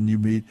wife, and you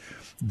meet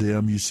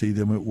them. You see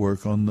them at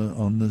work on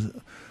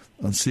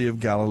the Sea of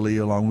Galilee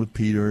along with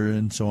Peter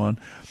and so on.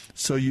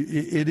 So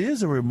it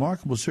is a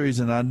remarkable series,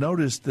 and I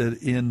noticed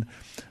that in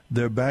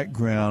their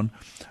background,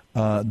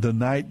 the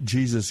night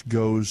Jesus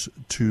goes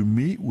to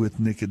meet with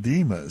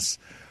Nicodemus,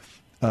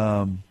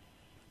 in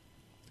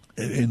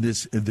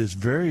this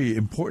very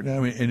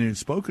important, and it's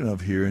spoken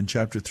of here in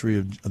chapter 3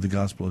 of the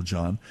Gospel of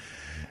John.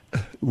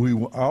 I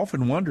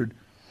often wondered,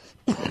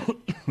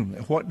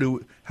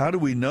 how do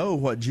we know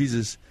what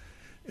Jesus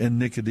and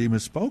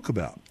Nicodemus spoke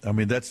about? I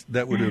mean,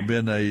 that would have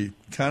been a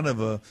kind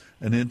of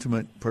an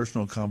intimate,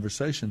 personal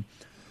conversation.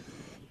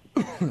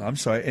 I'm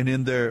sorry. And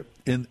in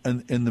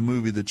the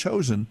movie The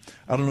Chosen,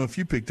 I don't know if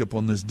you picked up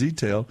on this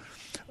detail,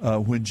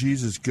 when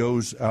Jesus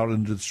goes out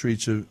into the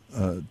streets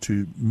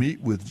to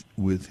meet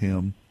with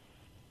him,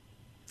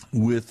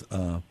 with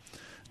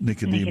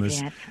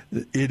Nicodemus.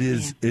 It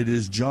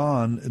is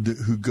John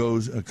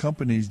who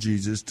accompanies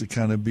Jesus to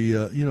kind of be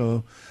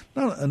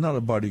not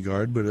a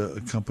bodyguard, but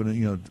a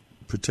company,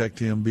 protect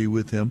him, be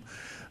with him.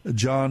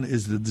 John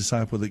is the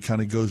disciple that kind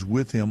of goes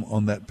with him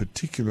on that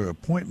particular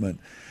appointment.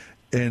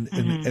 And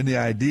the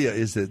idea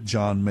is that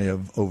John may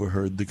have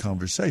overheard the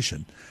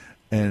conversation,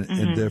 and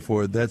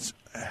therefore that's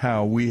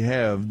how we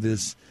have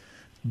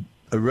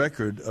a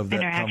record of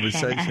that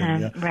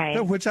conversation, right?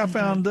 Which I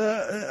found,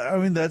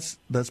 that's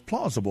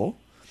plausible,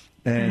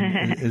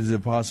 and is a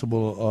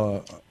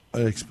possible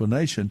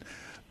explanation.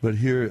 But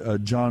here,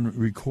 John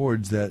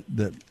records that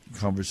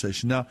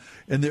conversation. Now,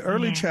 in the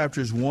early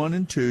chapters 1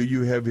 and 2,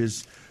 you have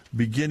his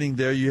beginning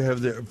there. You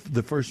have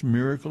the first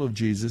miracle of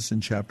Jesus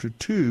in chapter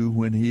 2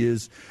 when he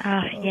is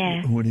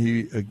when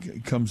he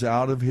comes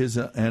out of his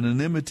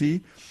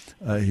anonymity.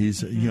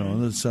 He's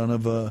the son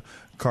of a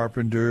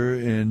carpenter,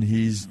 and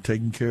he's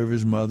taking care of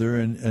his mother,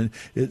 and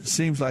it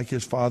seems like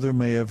his father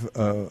may have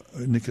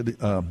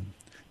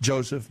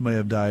Joseph may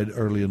have died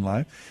early in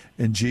life,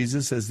 and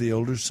Jesus, as the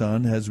older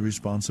son, has the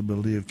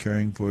responsibility of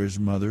caring for his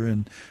mother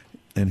and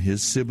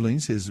his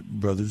siblings, his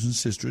brothers and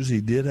sisters.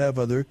 He did have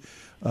other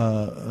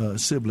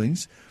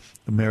siblings.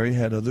 Mary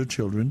had other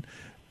children,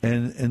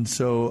 and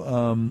so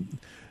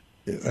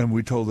and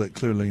we're told that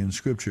clearly in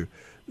Scripture.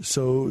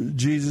 So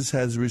Jesus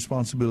has a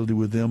responsibility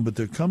with them, but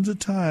there comes a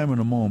time and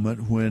a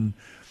moment when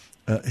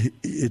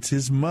it's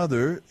his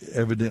mother,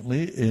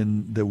 evidently,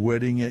 in the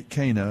wedding at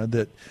Cana,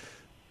 that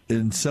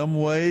in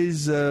some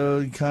ways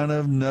kind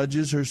of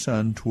nudges her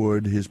son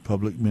toward his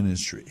public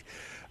ministry.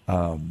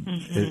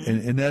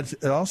 And that's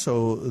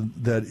also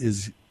that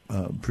is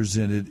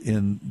presented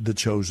in The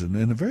Chosen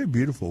in a very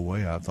beautiful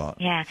way, I thought.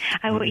 Yeah,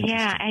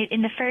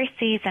 in the first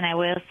season, I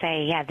will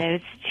say,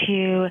 those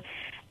two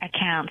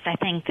accounts, I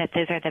think that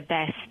those are the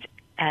best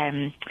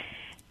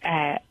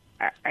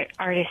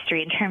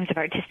artistry in terms of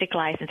artistic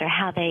license, or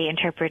how they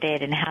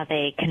interpreted and how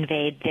they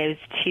conveyed those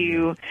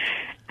two.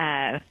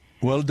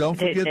 Well, don't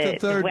forget the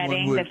third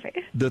one.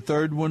 The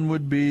third one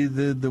would be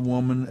the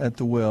woman at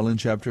the well in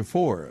chapter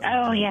 4.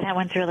 Oh, yeah, that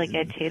one's really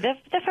good, too. The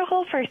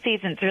whole first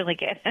season's really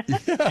good.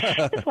 Just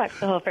watch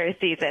the whole first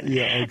season.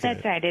 Yeah, okay.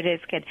 That's right, it is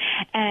good.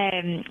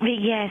 But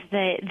yes,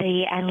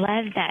 I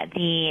love that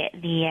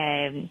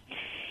the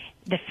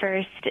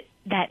first,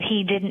 that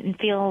he didn't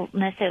feel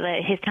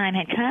necessarily that his time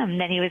had come,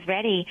 that he was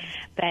ready,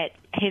 but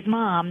his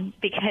mom,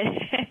 because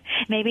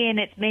maybe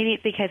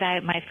it's because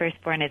my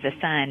firstborn is a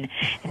son,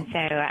 and so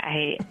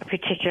I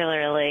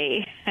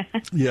particularly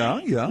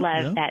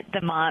love that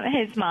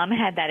his mom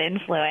had that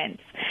influence,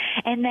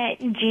 and that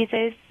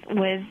Jesus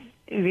was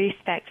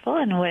respectful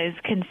and was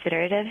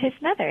considerate of his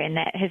mother, and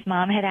that his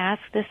mom had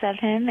asked this of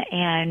him,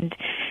 and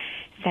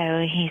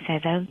so he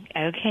says, "Oh,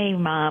 okay,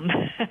 Mom."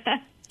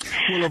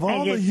 Well, of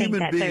all the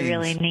human beings,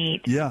 really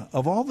neat. Yeah,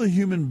 of all the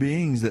human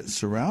beings that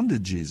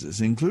surrounded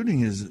Jesus, including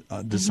his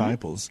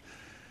disciples,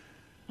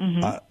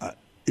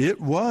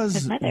 it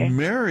was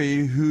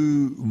Mary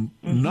who,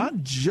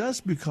 not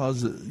just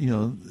because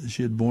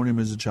she had borne him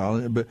as a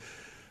child, but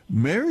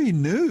Mary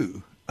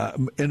knew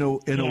in a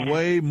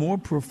way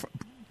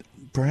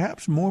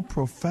perhaps more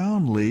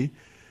profoundly.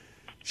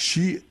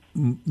 She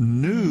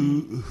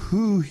knew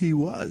who he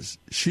was.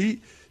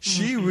 She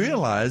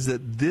realized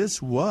that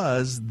this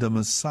was the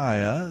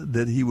Messiah,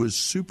 that he was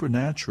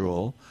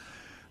supernatural,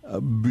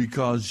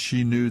 because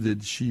she knew that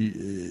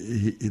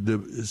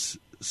the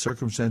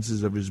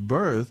circumstances of his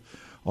birth,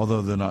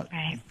 although they're not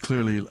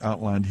clearly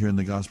outlined here in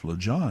the Gospel of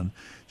John,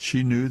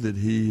 she knew that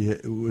he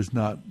was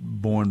not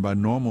born by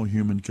normal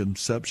human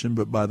conception,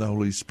 but by the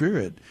Holy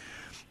Spirit.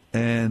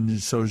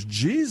 And so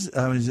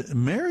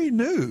Mary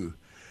knew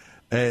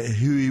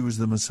who he was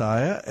the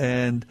Messiah,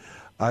 and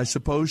I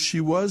suppose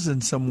she was in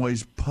some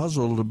ways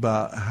puzzled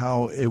about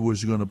how it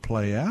was going to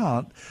play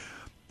out,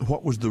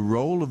 what was the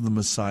role of the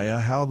Messiah,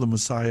 how the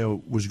Messiah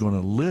was going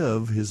to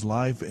live his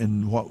life,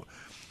 and what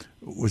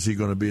Was he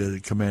going to be a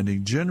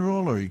commanding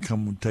general, or he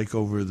come take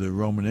over the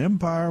Roman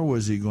Empire?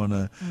 Was he going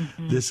to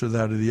this or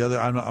that or the other?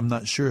 I'm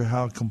not sure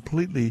how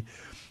completely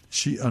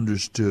she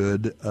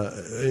understood.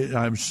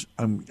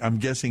 I'm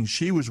guessing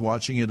she was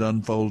watching it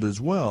unfold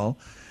as well,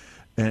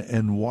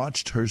 and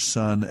watched her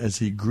son as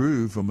he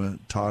grew from a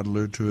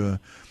toddler to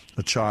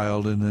a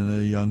child, and then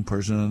a young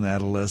person, an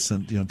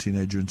adolescent,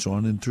 teenager, and so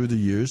on. And through the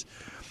years,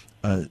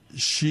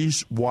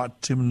 she's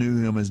watched him,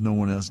 knew him as no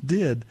one else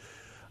did.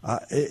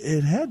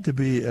 It had to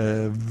be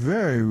a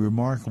very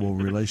remarkable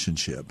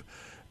relationship.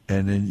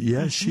 And then,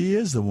 yes, she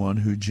is the one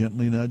who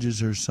gently nudges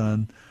her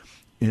son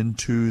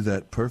into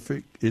that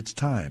perfect, it's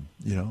time.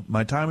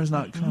 My time has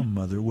not come,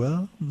 Mother.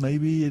 Well,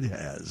 maybe it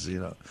has,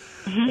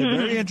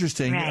 Very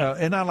interesting. Right.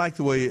 And I like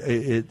the way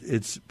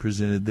it's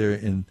presented there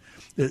in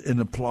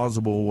a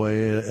plausible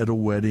way at a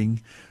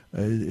wedding.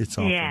 It's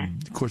often,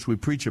 of course, we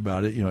preach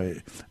about it,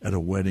 at a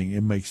wedding.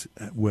 It makes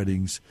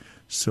weddings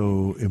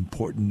so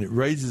important. It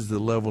raises the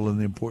level and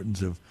the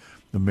importance of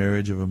the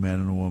marriage of a man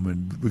and a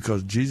woman,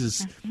 because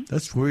Jesus,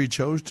 that's where he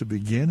chose to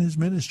begin his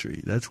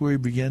ministry. That's where he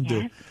began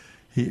to,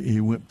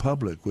 he went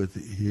public with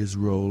his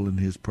role and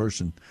his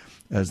person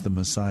as the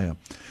Messiah.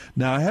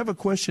 Now, I have a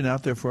question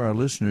out there for our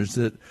listeners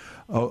that,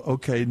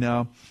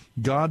 now,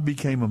 God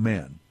became a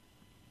man.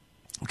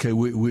 Okay,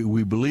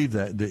 we believe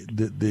that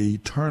the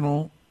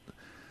eternal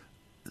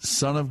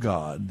Son of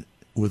God,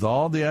 with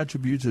all the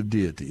attributes of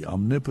deity,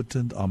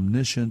 omnipotent,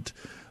 omniscient,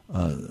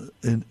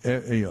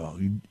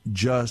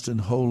 just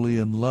and holy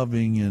and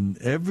loving, and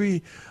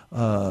every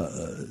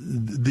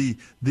the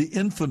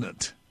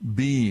infinite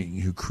being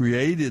who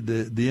created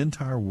the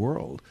entire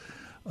world,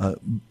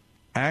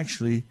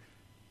 actually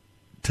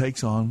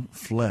takes on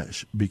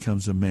flesh,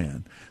 becomes a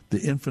man. The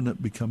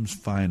infinite becomes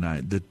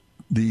finite. The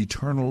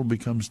eternal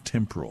becomes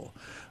temporal.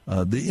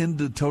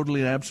 The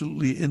totally and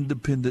absolutely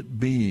independent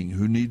being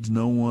who needs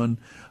no one,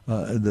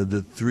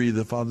 the three,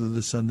 the Father,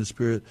 the Son, the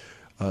Spirit,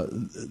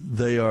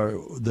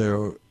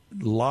 they're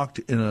locked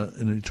in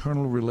an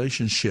eternal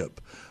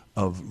relationship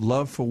of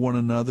love for one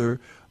another,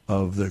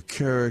 of their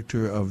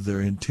character, of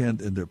their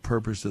intent and their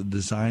purpose, the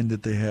design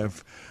that they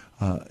have,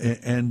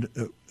 and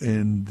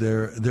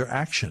their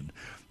action.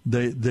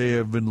 They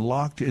have been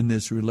locked in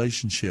this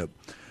relationship,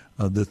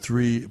 the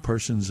three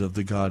persons of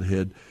the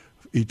Godhead,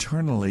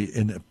 eternally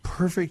in a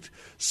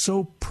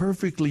so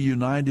perfectly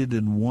united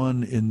and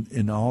one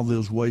in all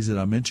those ways that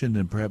I mentioned,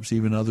 and perhaps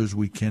even others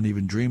we can't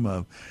even dream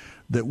of,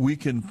 that we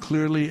can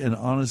clearly and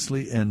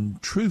honestly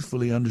and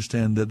truthfully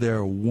understand that they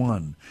are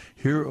one.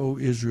 Hear, O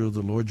Israel,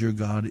 the Lord your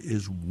God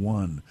is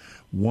one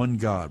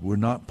God. We're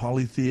not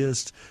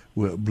polytheists.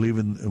 We believe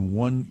in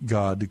one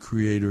God, the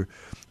creator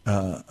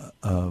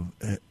of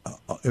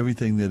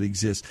everything that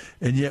exists.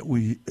 And yet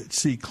we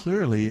see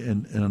clearly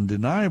and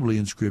undeniably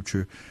in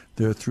Scripture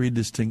there are three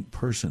distinct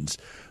persons.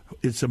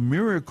 It's a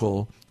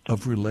miracle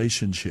of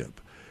relationship,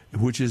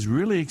 which is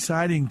really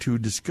exciting to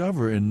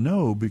discover and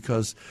know,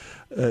 because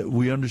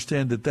we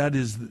understand that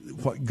is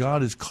what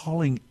God is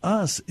calling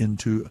us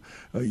into,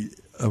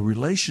 a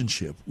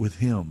relationship with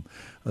Him.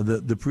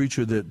 The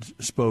preacher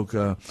that spoke,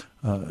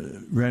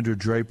 Randall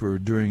Draper,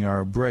 during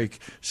our break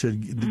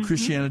said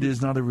Christianity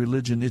is not a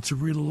religion, it's a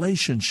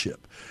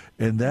relationship.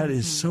 And that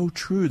is so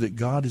true, that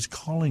God is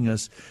calling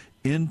us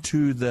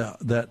into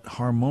that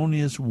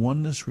harmonious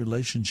oneness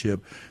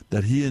relationship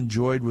that He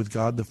enjoyed with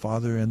God the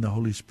Father and the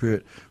Holy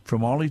Spirit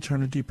from all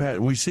eternity past.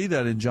 We see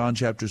that in John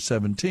chapter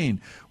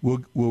 17.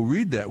 We'll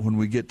read that when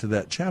we get to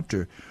that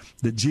chapter,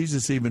 that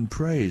Jesus even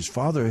prays,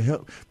 Father,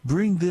 help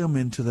bring them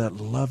into that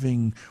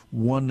loving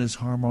oneness,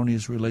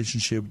 harmonious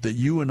relationship that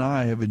you and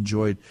I have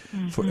enjoyed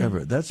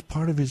forever. That's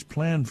part of His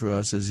plan for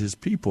us as His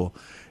people,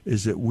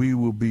 is that we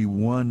will be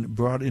one,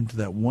 brought into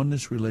that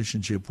oneness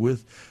relationship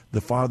with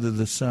the Father,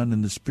 the Son,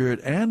 and the Spirit,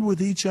 and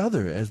with each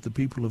other as the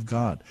people of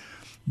God.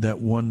 That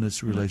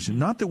oneness relation.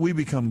 Not that we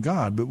become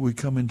God, but we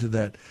come into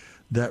that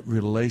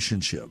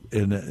relationship.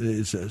 And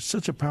it's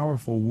such a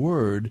powerful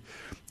word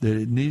that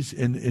it needs,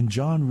 and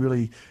John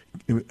really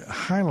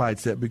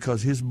highlights that,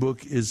 because his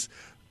book is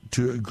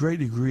to a great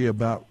degree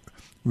about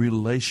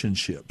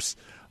relationships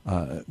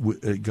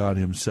with God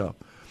Himself.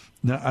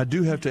 Now, I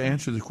do have to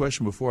answer the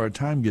question before our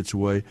time gets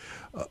away.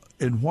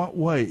 In what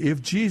way?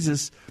 If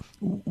Jesus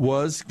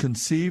was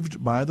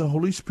conceived by the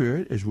Holy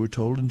Spirit, as we're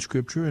told in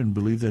Scripture, and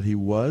believe that He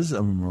was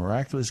a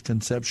miraculous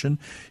conception,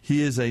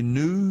 He is a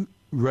new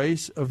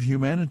race of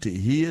humanity.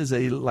 He is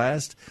a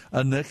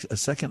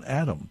second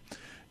Adam.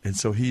 And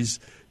so he's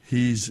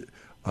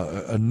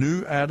a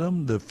new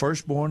Adam, the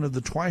firstborn of the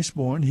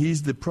twice-born.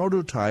 He's the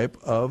prototype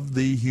of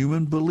the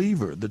human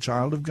believer, the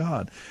child of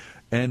God.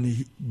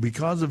 And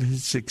because of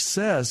His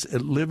success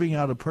at living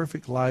out a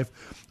perfect life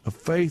of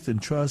faith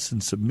and trust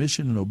and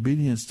submission and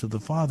obedience to the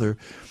Father,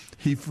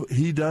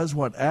 he does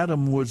what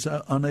Adam was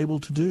unable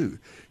to do.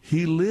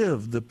 He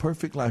lived the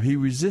perfect life. He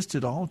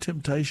resisted all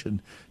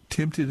temptation,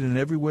 tempted in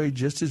every way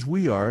just as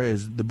we are,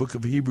 as the book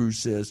of Hebrews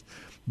says,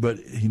 but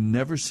he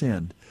never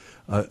sinned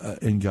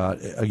in God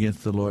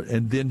against the Lord.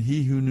 And then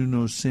he who knew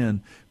no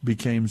sin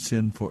became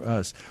sin for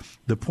us.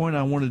 The point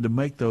I wanted to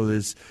make, though,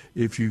 is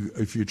if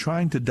you're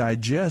trying to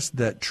digest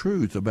that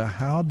truth about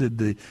how did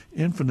the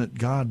infinite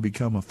God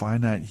become a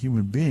finite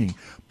human being,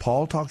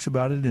 Paul talks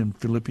about it in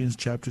Philippians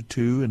chapter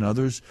 2, and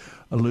others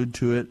allude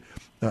to it,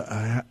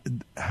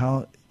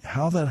 how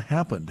that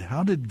happened.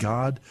 How did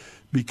God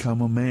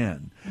become a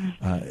man?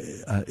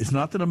 It's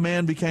not that a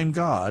man became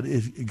God.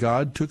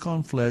 God took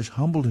on flesh,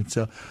 humbled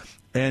himself.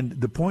 And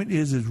the point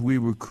is we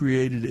were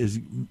created as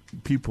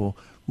people.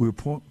 We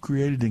were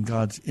created in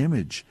God's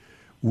image.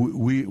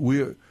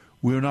 We're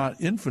not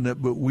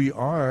infinite, but we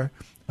are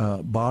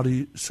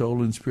body,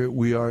 soul, and spirit.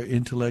 We are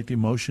intellect,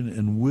 emotion,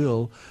 and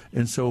will.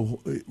 And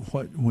so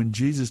when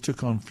Jesus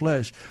took on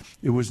flesh,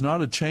 it was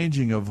not a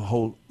changing of a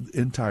whole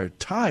entire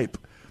type.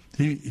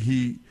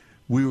 We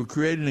were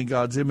created in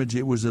God's image.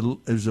 It was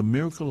a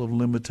miracle of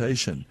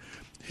limitation.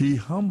 He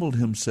humbled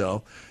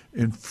himself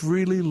and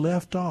freely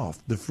left off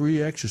the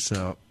free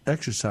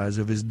exercise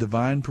of his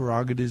divine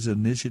prerogatives,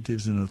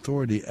 initiatives, and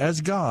authority as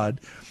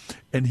God,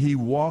 and he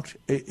walked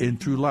in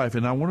through life.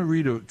 And I want to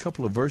read a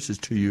couple of verses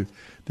to you.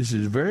 This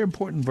is very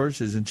important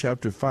verses in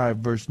chapter 5,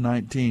 verse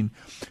 19.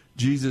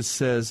 Jesus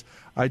says,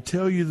 I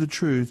tell you the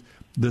truth,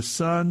 the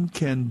Son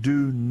can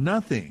do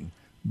nothing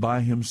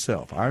by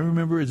himself. I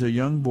remember as a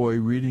young boy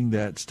reading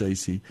that,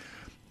 Stacy,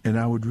 and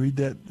I would read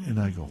that, and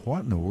I go,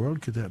 what in the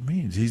world could that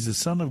mean? He's the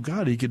Son of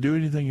God. He could do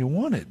anything he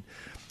wanted.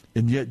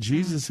 And yet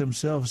Jesus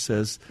himself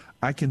says,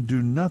 I can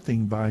do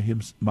nothing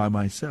by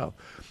myself.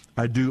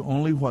 I do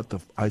only what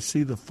I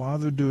see the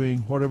Father doing.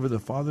 Whatever the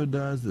Father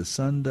does, the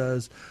Son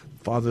does.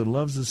 The Father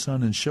loves the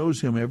Son and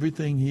shows him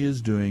everything he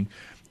is doing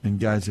and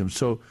guides him.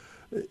 So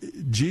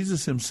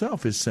Jesus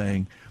himself is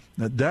saying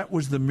that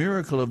was the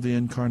miracle of the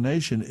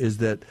incarnation, is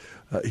that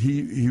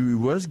he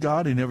was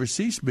God. He never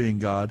ceased being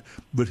God,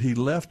 but he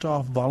left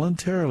off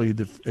voluntarily,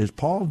 as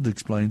Paul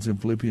explains in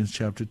Philippians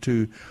chapter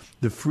 2,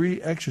 the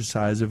free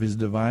exercise of his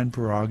divine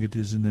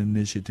prerogatives and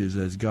initiatives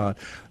as God,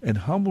 and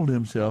humbled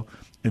himself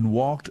and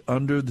walked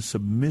under the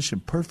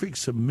submission, perfect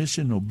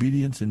submission,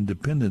 obedience, and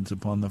dependence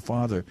upon the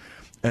Father,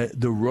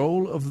 the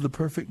role of the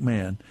perfect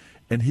man,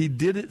 and he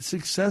did it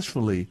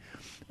successfully.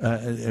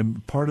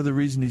 And part of the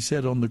reason he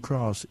said on the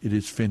cross, it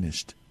is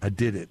finished. I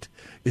did it.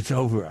 It's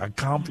over. I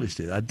accomplished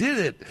it. I did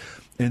it.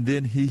 And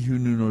then he who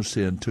knew no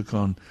sin took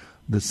on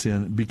the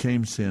sin,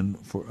 became sin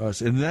for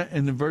us. And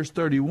in verse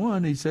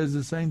 31, he says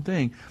the same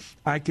thing.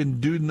 I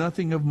can do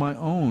nothing of my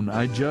own.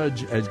 I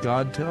judge as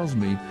God tells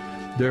me.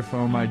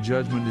 Therefore, my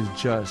judgment is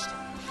just.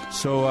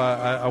 So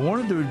I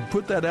wanted to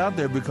put that out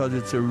there because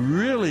it's a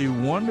really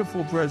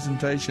wonderful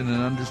presentation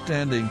and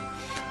understanding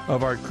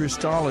of our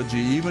Christology,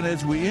 even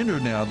as we enter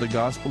now the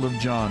Gospel of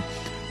John.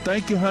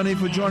 Thank you, honey,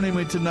 for joining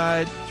me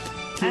tonight.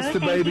 Kiss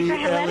the baby,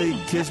 Ellie.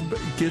 Kiss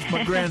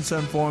my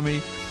grandson for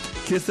me.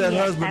 Kiss that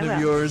husband of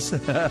yours.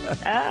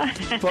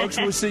 Folks,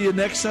 we'll see you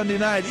next Sunday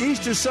night,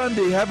 Easter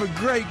Sunday. Have a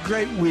great,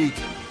 great week.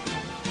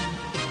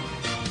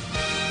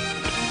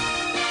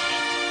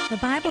 The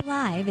Bible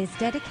Live is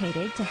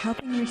dedicated to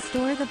helping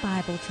restore the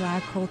Bible to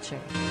our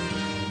culture.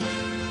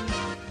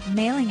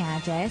 Mailing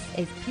address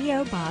is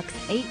P.O. Box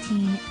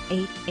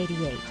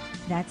 18888.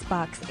 That's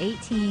Box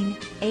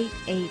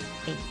 18888.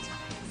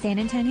 San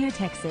Antonio,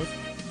 Texas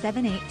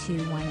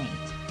 78218.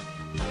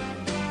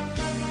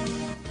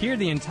 Hear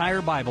the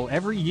entire Bible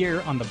every year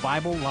on the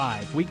Bible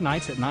Live,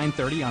 weeknights at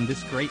 9:30 on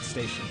this great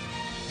station.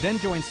 Then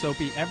join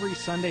Soapy every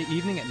Sunday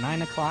evening at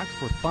 9 o'clock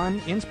for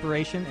fun,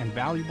 inspiration, and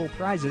valuable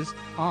prizes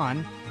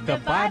on the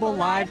Bible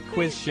Live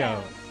Quiz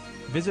Show.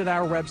 Visit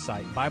our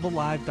website,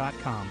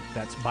 BibleLive.com.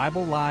 That's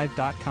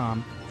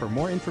BibleLive.com for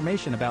more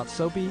information about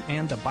Soapy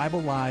and the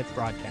Bible Live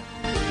broadcast.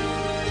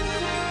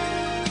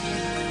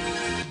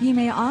 You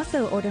may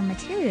also order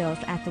materials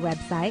at the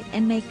website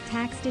and make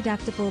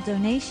tax-deductible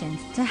donations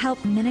to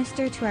help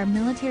minister to our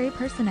military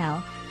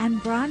personnel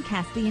and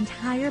broadcast the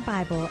entire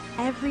Bible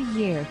every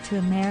year to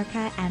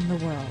America and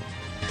the world.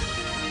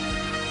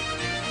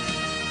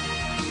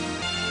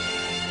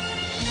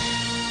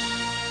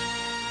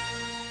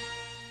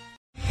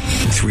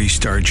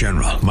 Three-star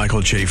General Michael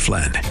J.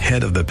 Flynn,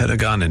 head of the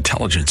Pentagon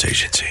Intelligence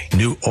Agency,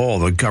 knew all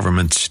the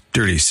government's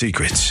dirty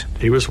secrets.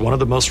 He was one of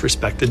the most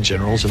respected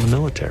generals in the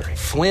military.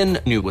 Flynn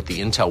knew what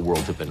the intel world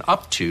had been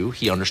up to.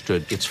 He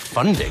understood its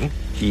funding.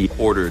 He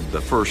ordered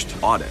the first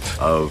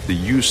audit of the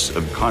use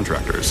of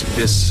contractors.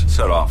 This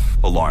set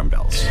off alarm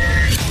bells.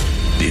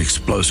 The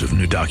explosive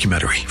new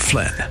documentary,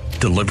 Flynn,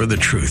 Deliver the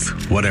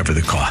Truth, Whatever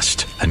the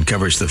Cost,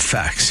 uncovers the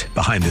facts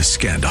behind this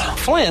scandal.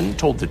 Flynn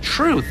told the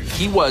truth.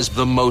 He was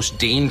the most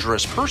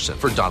dangerous person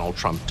for Donald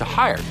Trump to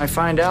hire. I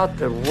find out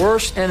the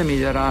worst enemy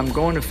that I'm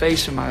going to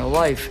face in my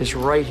life is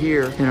right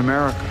here in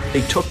America.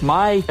 They took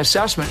my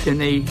assessment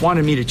and they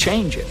wanted me to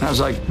change it. And I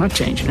was like, I'm not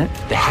changing it.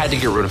 They had to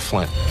get rid of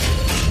Flynn.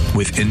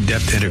 With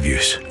in-depth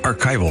interviews,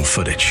 archival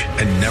footage,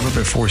 and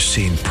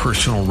never-before-seen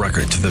personal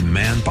records of the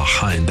man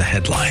behind the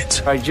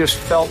headlines. I just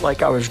felt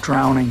like I was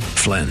drowning.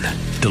 Flynn,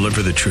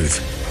 deliver the truth,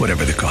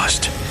 whatever the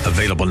cost.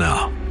 Available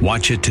now.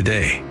 Watch it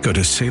today. Go to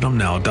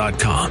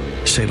salemnow.com.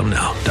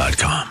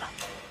 salemnow.com.